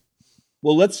happened.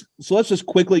 Well, let's just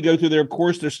quickly go through there. Of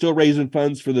course, they're still raising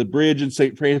funds for the bridge in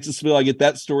St. Francisville. I get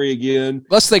that story again.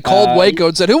 Unless they called Waco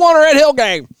and said, "Who won a Red Hill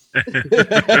game?"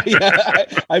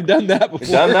 I've done that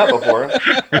before.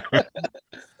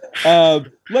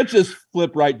 Let's just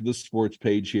flip right to the sports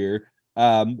page here.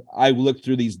 I looked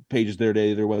through these pages there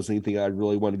today. There wasn't anything I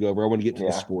really want to go over. I want to get to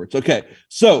the sports. Okay,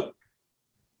 so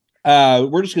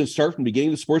we're just going to start from the beginning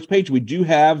of the sports page. We do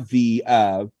have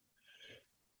the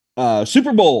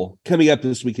Super Bowl coming up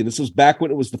this weekend. This was back when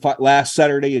it was the last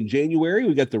Saturday in January.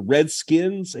 We got the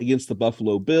Redskins against the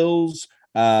Buffalo Bills.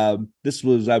 I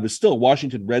was still a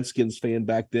Washington Redskins fan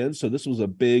back then, so this was a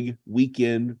big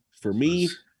weekend for me.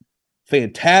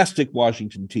 Fantastic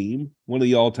Washington team, one of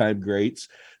the all-time greats.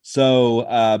 So,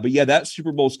 but yeah, that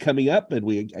Super Bowl's coming up, and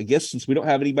I guess since we don't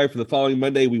have anybody for the following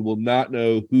Monday, we will not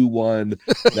know who won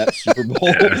that Super Bowl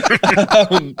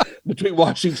between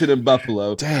Washington and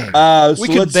Buffalo. Dang. We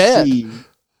could bet. You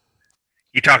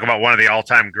talk about one of the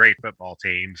all-time great football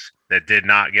teams that did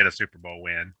not get a Super Bowl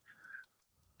win.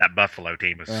 That Buffalo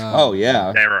team was. They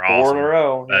were awesome. 4 in a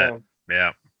row.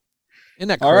 Yeah. Isn't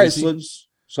that crazy? All right,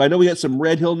 So I know we got some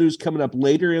Red Hill news coming up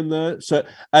later in the. So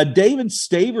David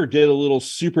Staver did a little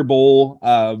Super Bowl.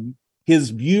 His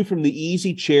view from the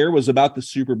easy chair was about the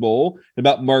Super Bowl,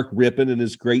 about Mark Rippon and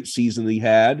his great season that he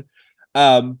had.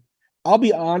 I'll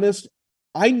be honest,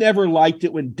 I never liked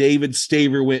it when David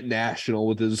Staver went national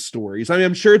with his stories. I mean,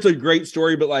 I'm sure it's a great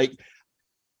story, but like,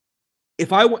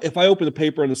 if I open the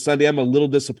paper on a Sunday, I'm a little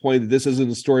disappointed that this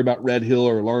isn't a story about Red Hill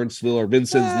or Lawrenceville or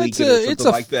Vincennes Lincoln or something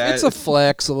like that. It's a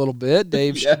flex a little bit.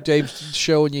 Dave's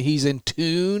showing you he's in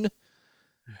tune.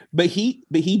 But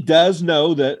he does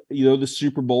know that, the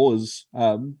Super Bowl is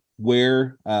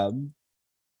where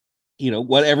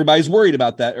what everybody's worried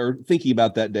about that or thinking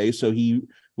about that day. So he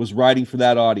was writing for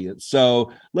that audience.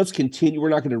 So let's continue. We're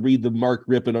not going to read the Mark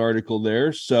Rippon article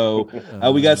there. So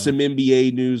we got some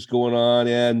NBA news going on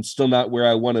and still not where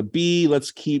I want to be. Let's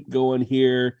keep going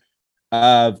here.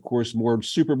 Of course, more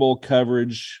Super Bowl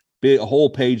coverage, a whole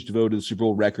page devoted to Super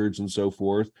Bowl records and so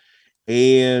forth.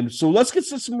 And so let's get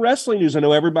to some wrestling news. I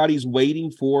know everybody's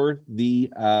waiting for the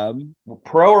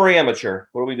pro or amateur.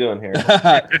 What are we doing here?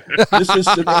 This is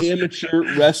some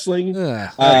amateur wrestling.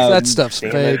 That stuff's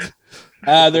fake.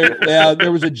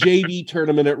 There was a JV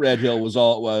tournament at Red Hill was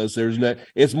all it was.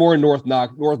 It's more North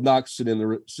Knox sit in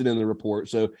the report.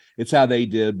 So it's how they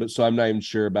did, but so I'm not even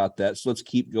sure about that. So let's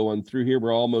keep going through here.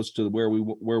 We're almost to where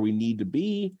we need to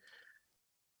be.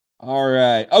 All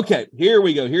right. Okay, here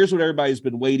we go. Here's what everybody's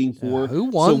been waiting for. Who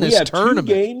won this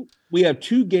tournament? We have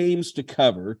 2 games to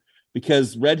cover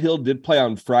because Red Hill did play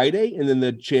on Friday, and then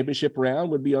the championship round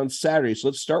would be on Saturday. So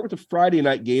let's start with the Friday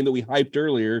night game that we hyped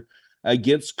earlier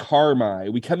against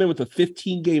Carmi. We come in with a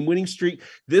 15-game winning streak.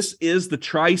 This is the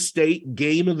tri-state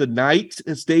game of the night,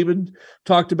 as David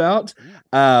talked about.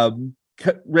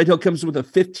 Red Hill comes in with a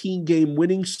 15-game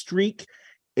winning streak,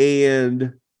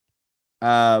 and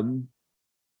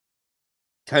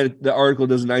kind of the article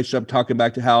does a nice job talking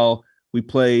back to how we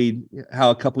played,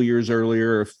 how a couple years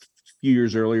earlier, or a few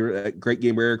years earlier, a great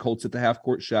game where Eric Holtz hit the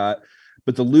half-court shot.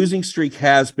 But the losing streak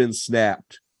has been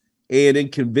snapped, and in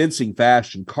convincing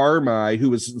fashion. Carmi, who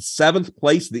was in 7th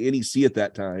place in the NEC at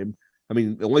that time, I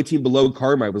mean, the only team below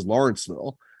Carmi was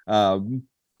Lawrenceville in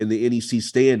the NEC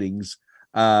standings.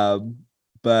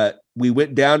 But we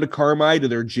went down to Carmi to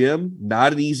their gym,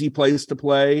 not an easy place to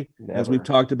play, as we've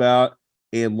talked about,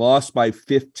 and lost by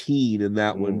 15 in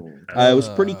that one. It was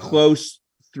pretty close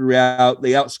throughout.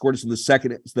 They outscored us in the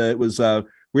second. It was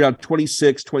we're down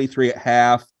 26-23 at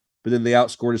half, but then they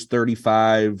outscored us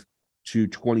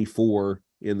 35-24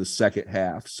 in the second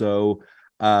half. So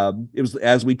it was,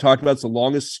 as we talked about, it's the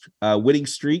longest winning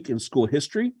streak in school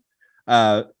history.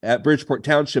 At Bridgeport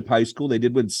Township High School, they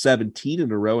did win 17 in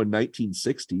a row in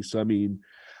 1960. So, I mean,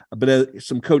 but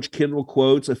some Coach Kendall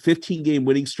quotes, a 15-game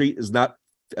winning streak is not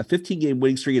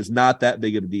that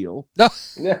big of a deal. I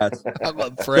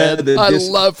love Fred. I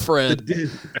love Fred.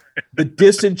 The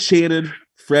disenchanted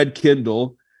Fred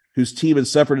Kendall, whose team has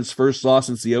suffered its first loss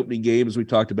since the opening game, as we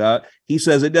talked about, he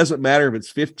says it doesn't matter if it's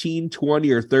 15,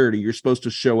 20, or 30. You're supposed to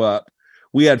show up.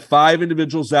 We had 5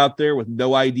 individuals out there with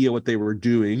no idea what they were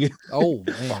doing. Oh,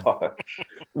 man.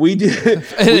 We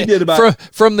did about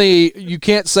from the you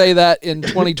can't say that in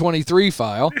 2023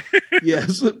 file.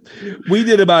 Yes. We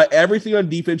did about everything on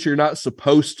defense you're not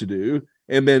supposed to do.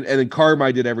 And then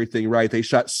Carmi did everything right. They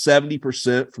shot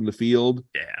 70% from the field.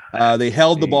 Yeah. They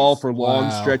held the ball for long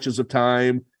stretches of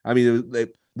time. I mean, they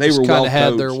were well coached.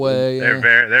 Had their way.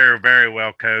 They're very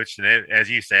well coached, and as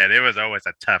you said, it was always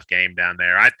a tough game down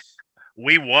there.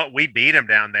 We beat them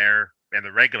down there in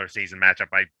the regular season matchup.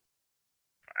 I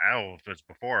don't know if it was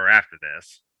before or after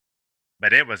this,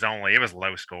 but it was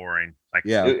low scoring. Like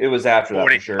it was after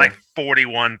 40, that for sure. Like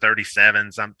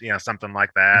 41-37, something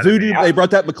like that. Voodoo. They brought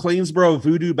that McLeansboro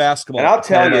voodoo basketball. And I'll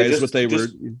tell you, what they were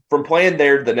from playing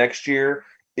there the next year.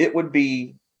 It would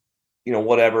be,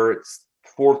 whatever. It's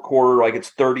fourth quarter, like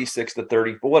it's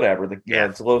 36-30, whatever.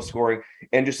 It's low scoring,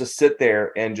 and just to sit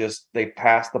there and they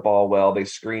passed the ball well, they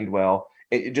screened well.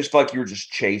 It just felt like you were just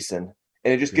chasing,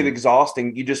 and it just get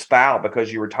exhausting. You just foul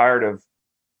because you were tired of,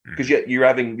 because you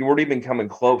weren't even coming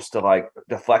close to like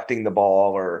deflecting the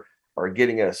ball or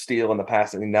getting a steal in the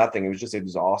pass. I mean, nothing. It was just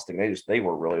exhausting. They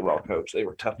were really well coached. They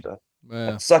were tough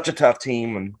such a tough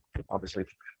team, and obviously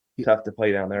tough to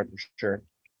play down there for sure.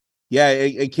 Yeah,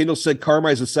 and Kendall said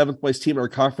Carmi is a 7th place team in our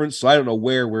conference, so I don't know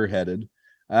where we're headed.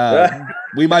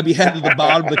 We might be headed to the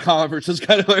bottom of the conference. It's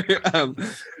kind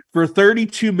of for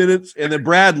 32 minutes, and then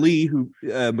Brad Lee, who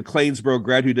McLeansboro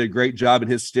grad, who did a great job in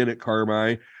his stint at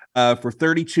Carmi, for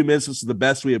 32 minutes. This is the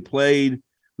best we had played.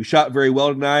 We shot very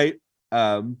well tonight.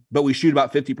 But we shoot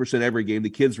about 50% every game. The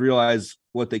kids realize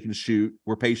what they can shoot.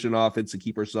 We're patient on offense and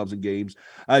keep ourselves in games.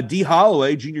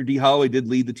 Junior D. Holloway did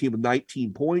lead the team with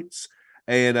 19 points.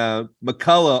 And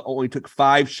McCullough only took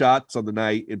 5 shots on the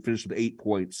night and finished with 8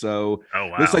 points. So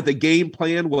looks like the game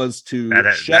plan was to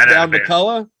shut down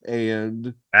McCullough.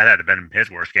 And that had been his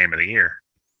worst game of the year.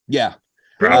 Yeah.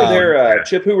 Who were there,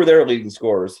 Chip? Who were their leading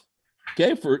scorers?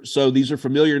 Okay, so these are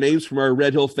familiar names from our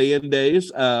Red Hill fan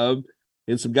days. And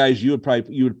some guys you would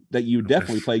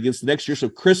definitely play against the next year. So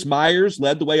Chris Myers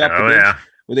led the way up the bench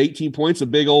with 18 points, a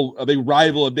big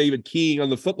rival of David King on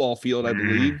the football field, I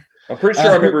believe. I'm pretty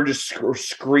sure I remember just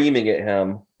screaming at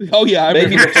him. Oh yeah,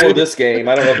 maybe before this game.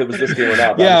 I don't know if it was this game or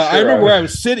not. Yeah, I remember where I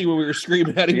was sitting when we were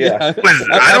screaming at him. Yeah.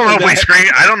 I don't know if we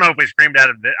screamed. I don't know if we screamed at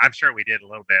him. I'm sure we did a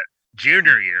little bit.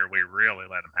 Junior year, we really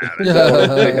let him have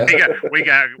it. we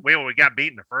got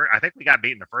beaten the first. I think we got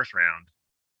beaten the first round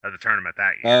of the tournament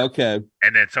that year. Okay.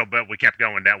 And then but we kept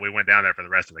going down. We went down there for the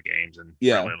rest of the games, and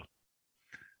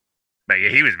but yeah,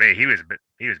 he was big. He was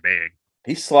big.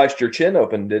 He sliced your chin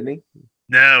open, didn't he?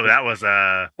 No, that was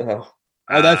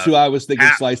that's who I was thinking.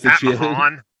 Sliced the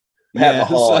chin.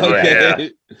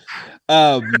 Okay.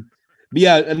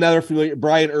 Yeah, another familiar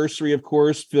Brian Ursery, of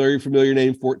course, very familiar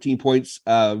name, 14 points.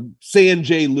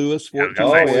 Sanjay Lewis, 14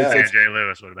 points. Sanjay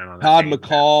Lewis would have been on that Todd team.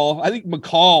 McCall. I think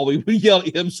McCall, we yelled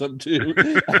at him some too.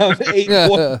 8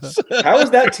 points. How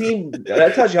was that team?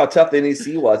 That tells you how tough the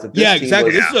NEC was. Yeah,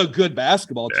 exactly. This is a good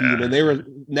basketball team, and they were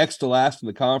next to last in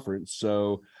the conference.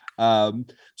 So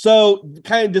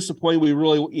kind of disappointed. We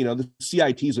really, the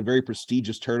CIT is a very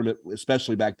prestigious tournament,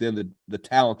 especially back then. The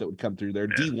talent that would come through there,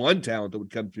 D1 talent that would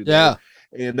come through there.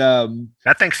 And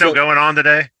that thing's still going on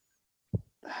today.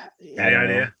 Any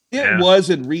idea? It was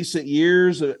in recent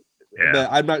years, but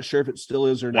I'm not sure if it still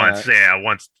is or not.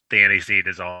 Once the NEC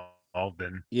dissolved,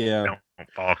 then don't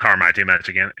follow Carmi too much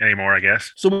anymore, I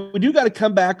guess. So we do got to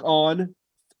come back on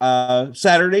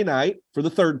Saturday night for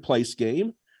the third place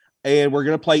game. And we're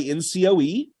going to play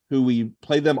NCOE, who we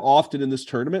play them often in this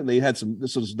tournament. And they had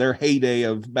this was their heyday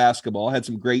of basketball, had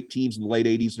some great teams in the late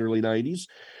 80s and early 90s.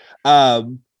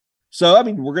 So, I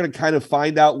mean, we're going to kind of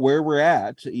find out where we're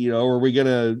at. Are we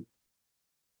going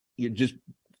to just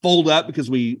fold up because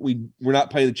we're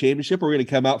not playing the championship? Or we're going to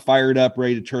come out fired up,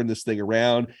 ready to turn this thing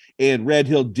around. And Red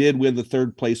Hill did win the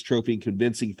third place trophy in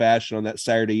convincing fashion on that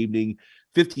Saturday evening,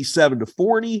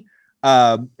 57-40,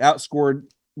 outscored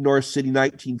North City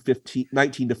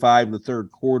 19-5 in the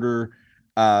third quarter,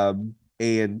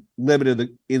 and limited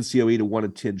the NCOE to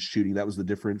 1-10 shooting. That was the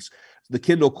difference. The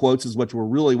Kendall quotes is what we're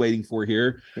really waiting for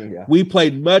here. Yeah. We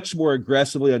played much more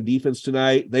aggressively on defense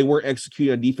tonight. They weren't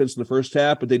executing on defense in the first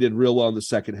half, but they did real well in the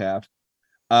second half.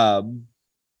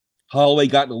 Holloway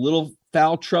got in a little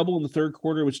foul trouble in the third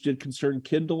quarter, which did concern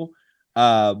Kendall.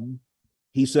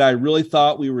 He said, I really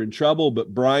thought we were in trouble,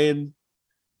 but Brian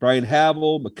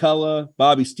Havel, McCullough,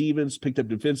 Bobby Stevens picked up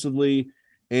defensively,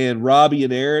 and Robbie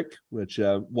and Eric, which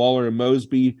Waller and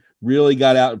Mosby really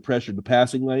got out and pressured the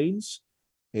passing lanes.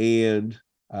 And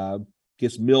I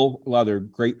guess a lot of their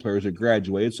great players are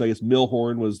graduated. So I guess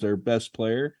Milhorn was their best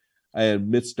player,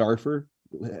 and Mitz Darfer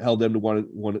held them to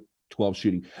 1-12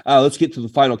 shooting. Let's get to the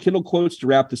final Kendall quotes to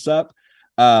wrap this up.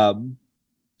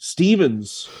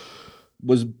 Stevens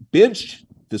was benched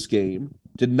this game.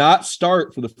 Did not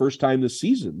start for the first time this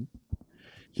season.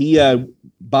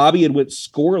 Bobby had went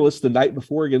scoreless the night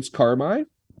before against Carmi.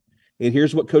 And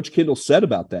here's what Coach Kendall said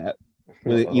about that.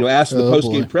 When asked in the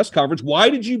post-game press conference, why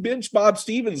did you bench Bob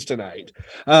Stevens tonight?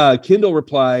 Kendall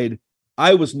replied,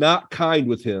 I was not kind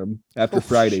with him after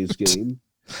Friday's game.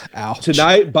 Ouch.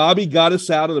 Tonight, Bobby got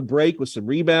us out of the break with some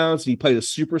rebounds. He played a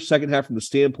super second half from the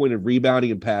standpoint of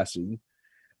rebounding and passing.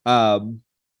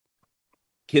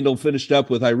 Kendall finished up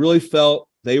with, I really felt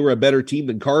they were a better team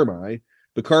than Carmi,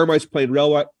 but Carmi's playing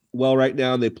real well right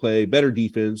now, and they play better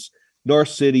defense. North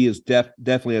City is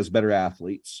definitely has better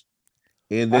athletes.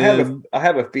 And then I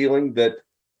have a feeling that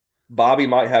Bobby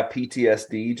might have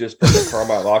PTSD just from the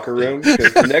Carmi locker room,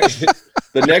 because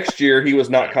the next year he was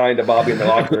not kind to Bobby in the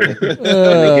locker room in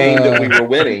the game that we were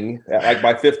winning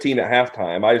by 15 at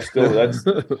halftime.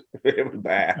 It was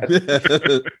bad.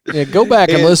 Yeah, go back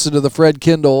and listen to the Fred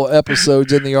Kendall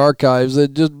episodes in the archives.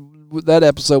 That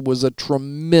episode was a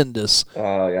tremendous.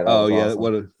 Awesome.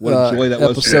 What a joy that was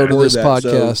episode of this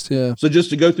podcast. So just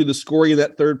to go through the scoring of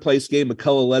that third place game,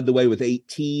 McCullough led the way with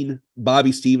 18,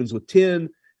 Bobby Stevens with 10,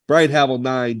 Brian Havel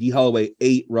 9, D. Holloway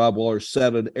 8, Rob Waller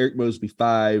 7, Eric Mosby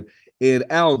 5, and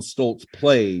Alan Stoltz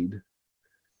played,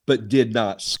 but did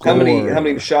not score. How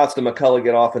many shots did McCullough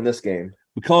get off in this game?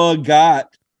 McCullough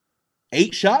got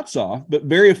 8 shots off, but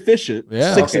very efficient.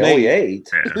 6 and 8. Only 8.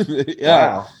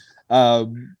 Yeah.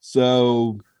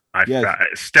 So yes.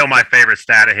 Still my favorite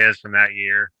stat of his from that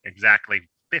year. Exactly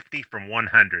 50 from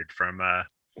 100 from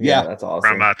that's awesome.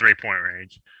 from 3-point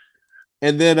range.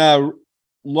 And then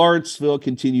Lawrenceville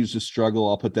continues to struggle.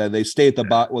 I'll put that. They stay at the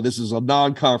bottom. Well, this is a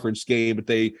non-conference game, but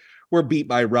they were beat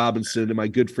by Robinson, and my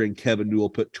good friend Kevin Newell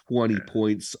put 20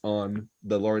 points on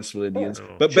the Lawrenceville Indians.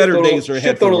 But better days are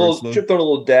ahead for Lawrenceville. Chipped on a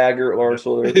little dagger at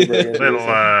Lawrenceville.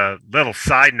 Little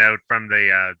side note from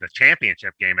the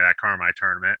championship game of that Carmi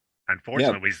tournament.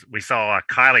 Unfortunately, we saw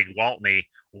Kylie Gwaltney,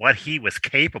 what he was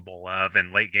capable of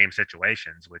in late game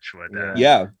situations, which would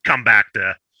come back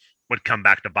to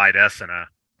bite us in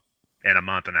a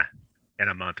month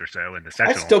or so in the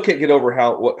sectional. I still can't get over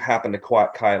what happened to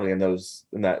Kylie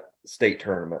in that state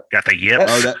tournament. Got the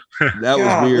yips. That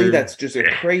was weird. That's just a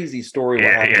crazy story.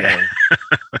 What happened?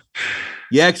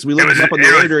 Yeah, because we looked up on the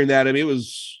air during that. I mean, it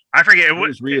was. I forget. It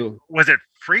was real. Was it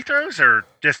free throws or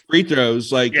just free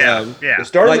throws? Like it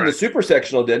started in the super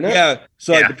sectional, didn't it? Yeah.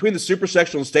 So like between the super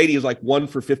sectional and state, he was like 1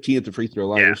 for 15 at the free throw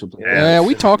line or something. Yeah,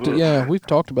 we've talked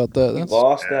about that. That's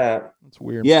lost that. That's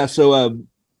weird. Yeah. So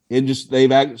and just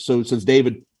so since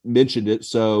David mentioned it,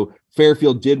 so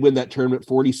Fairfield did win that tournament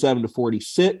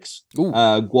 47-46.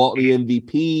 Gwaltney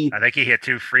MVP. I think he hit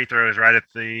 2 free throws right at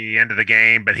the end of the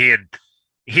game, but he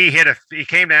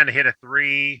came down to hit a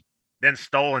 3, then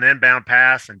stole an inbound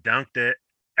pass and dunked it.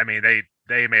 I mean,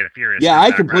 they made a furious. Yeah,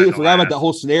 I completely forgot about that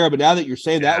whole scenario, but now that you're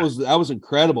saying that was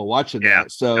incredible watching that.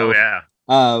 So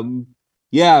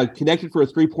connected for a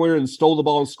 3-pointer and stole the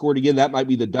ball and scored again. That might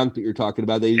be the dunk that you're talking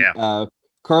about.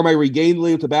 Carmi regained the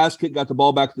lead with the basket, got the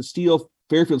ball back to the steal.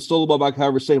 Fairfield stole the ball back,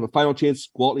 however, saved a final chance.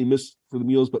 Gwaltney missed for the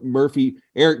Mules, but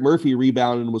Eric Murphy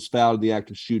rebounded and was fouled in the act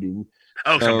of shooting.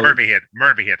 Oh, so Murphy hit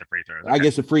the free throw. Okay. I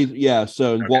guess So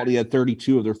Gwaltney had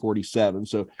 32 of their 47.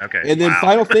 So and then wow.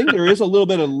 Final thing, there is a little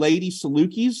bit of Lady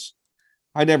Salukis.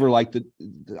 I never liked it.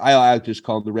 I just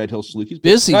call them the Red Hill Salukis.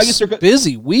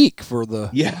 Busy week for the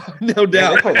no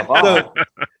doubt.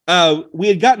 So, we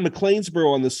had gotten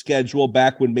McLeansboro on the schedule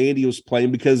back when Mandy was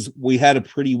playing because we had a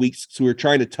pretty weak. So we were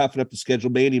trying to toughen up the schedule.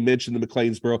 Mandy mentioned the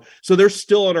McLeansboro, so they're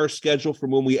still on our schedule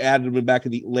from when we added them back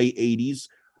in the late 80s,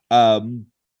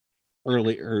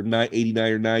 early or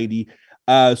 89 or 90.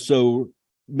 So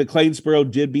McLeansboro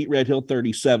did beat Red Hill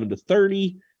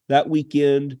 37-30 that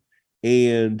weekend.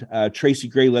 And Tracy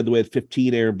Gray led the way at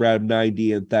 15, Aaron Bradham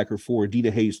 90, and Thacker 4,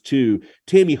 Dina Hayes 2.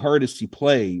 Tammy Hardesty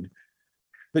played,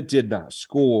 but did not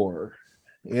score.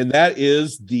 And that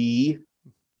is the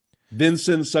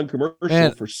Vinson Sun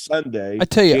commercial for Sunday. I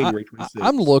tell you,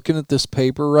 I'm looking at this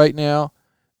paper right now,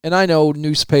 and I know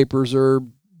newspapers are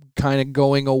kind of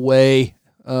going away,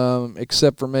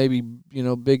 except for maybe,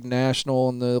 big national,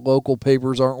 and the local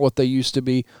papers aren't what they used to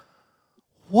be.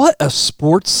 What a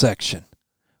sports section.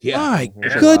 Yeah. My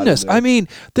goodness. I mean,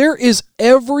 there is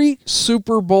every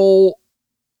Super Bowl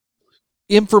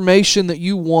information that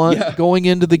you want going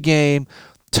into the game.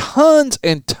 Tons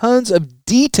and tons of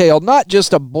detailed, not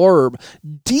just a blurb,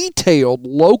 detailed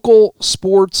local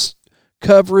sports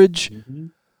coverage.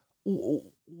 Mm-hmm.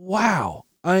 Wow.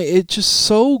 It's just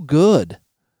so good.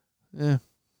 Yeah.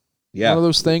 One of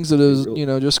those things that is,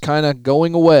 just kind of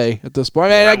going away at this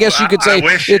point. I guess you could say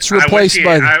it's replaced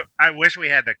by. I wish we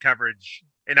had the coverage.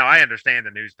 I understand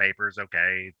the newspapers.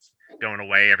 Okay, it's going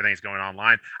away. Everything's going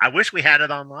online. I wish we had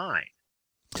it online.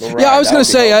 Well, I was going to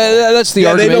say that's the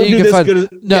argument. They don't do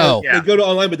this they go to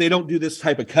online, but they don't do this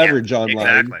type of coverage online.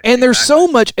 Exactly. And there's so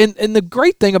much. And the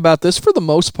great thing about this, for the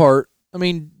most part, I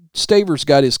mean, Staver's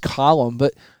got his column,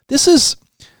 but this is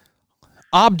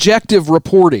objective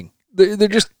reporting. They're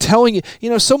just telling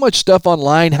you. So much stuff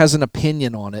online has an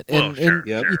opinion on it, and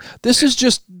this is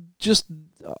just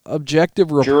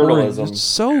objective reporting. Journalism. It's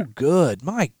so good.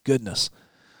 My goodness.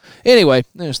 Anyway,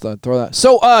 I just thought I'd throw that.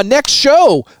 So next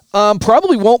show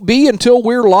probably won't be until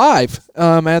we're live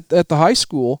at the high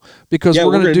school, because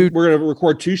we're gonna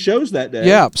record 2 shows that day.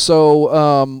 Yeah.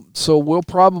 So we'll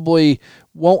probably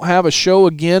won't have a show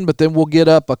again, but then we'll get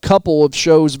up a couple of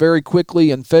shows very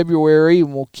quickly in February,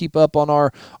 and we'll keep up on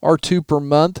our 2 per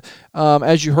month.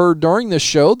 As you heard during this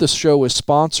show is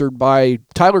sponsored by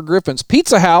Tyler Griffin's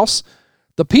Pizza House,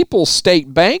 the People's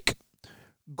State Bank,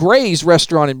 Gray's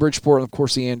Restaurant in Bridgeport, and of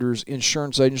course the Andrews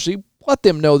Insurance Agency. Let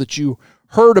them know that you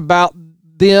heard about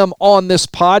them on this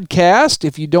podcast.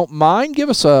 If you don't mind, give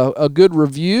us a good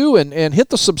review and hit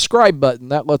the subscribe button.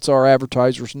 That lets our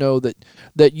advertisers know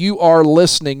that you are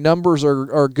listening. Numbers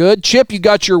are good. Chip, you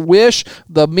got your wish.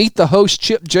 The Meet the Host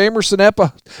Chip Jamerson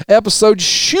episode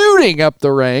shooting up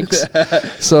the ranks.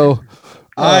 So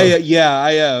I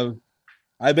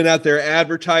I've been out there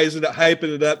advertising it,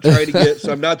 hyping it up, trying to get.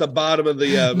 So I'm not the bottom of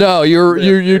the. No, you're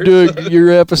doing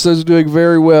your episode's doing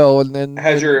very well, and then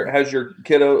Has your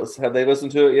kiddos, have they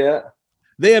listened to it yet?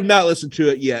 They have not listened to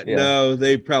it yet. Yeah. No,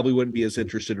 they probably wouldn't be as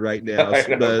interested right now. I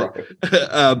know,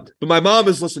 but my mom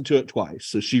has listened to it twice,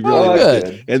 so she really Oh, liked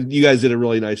good. it. And you guys did a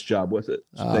really nice job with it.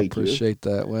 So I thank you. appreciate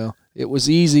that. Well, it was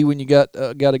easy when you got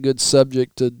a good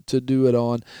subject to do it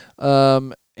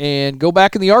on. And go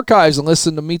back in the archives and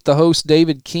listen to Meet the Host,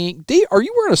 David King. Are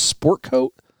you wearing a sport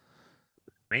coat?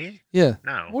 Me? Yeah.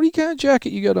 No. What kind of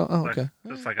jacket you got on? Oh, okay.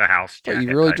 Just like a house Oh, jacket.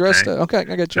 you really type dressed thing. up? Okay,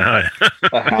 I got you.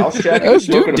 A house jacket? Oh,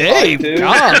 Smoking dude, a pipe, Dave, too?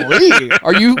 golly.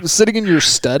 Are you sitting in your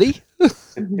study? I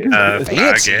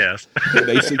Fancy. guess.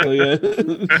 Basically,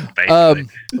 Basically.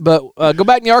 But go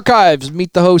back in the archives.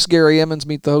 Meet the Host, Gary Emmons.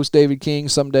 Meet the Host, David King.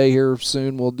 Someday here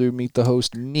soon we'll do Meet the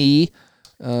Host, me.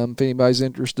 If anybody's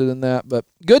interested in that. But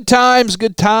good times,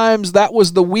 good times. That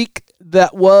was the week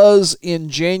that was in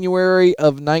January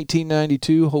of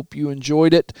 1992. Hope you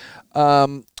enjoyed it.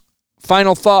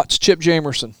 Final thoughts, Chip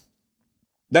Jamerson.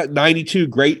 that 92,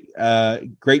 great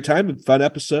time and fun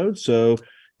episode. So,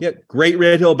 yeah, great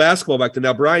Red Hill basketball back then.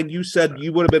 Now, Brian, you said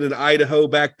you would have been in Idaho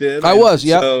back then. I was,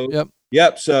 yep. So, Yep.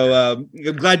 Yep. So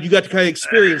I'm glad you got to kind of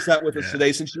experience that with us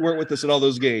today, since you weren't with us at all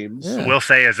those games. Yeah. We'll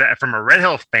say is that from a Red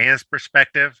Hill fan's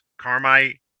perspective,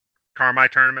 Carmi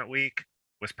tournament week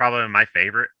was probably my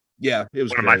favorite. Yeah, it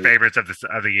was One of my favorites of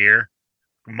the year.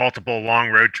 Multiple long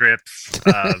road trips.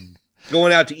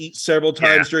 Going out to eat several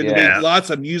times during the Yeah. week.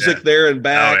 Lots of music there and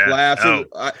back, Oh, yeah. laughs. Oh,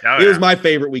 It was yeah. my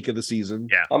favorite week of the season.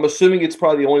 Yeah. I'm assuming it's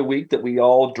probably the only week that we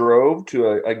all drove to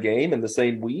a game in the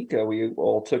same week. We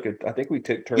all took it. I think we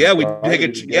took turns. Yeah, we driving take to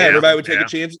a the yeah, game. everybody would take Yeah. a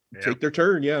chance, Yeah. take their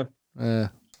turn. Yeah.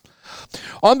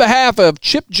 On behalf of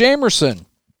Chip Jamerson,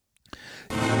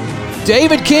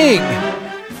 David King,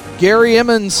 Gary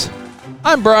Emmons,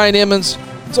 I'm Brian Emmons.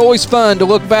 It's always fun to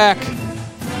look back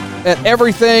at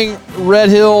everything Red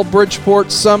Hill,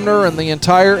 Bridgeport, Sumner, and the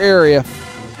entire area.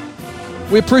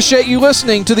 We appreciate you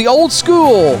listening to the Old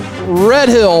School Red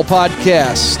Hill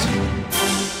podcast.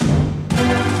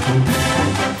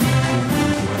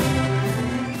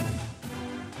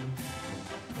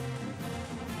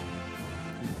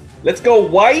 Let's go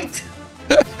white.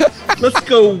 Let's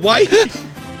go white.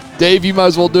 Dave, you might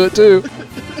as well do it too.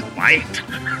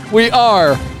 White. We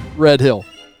are Red Hill.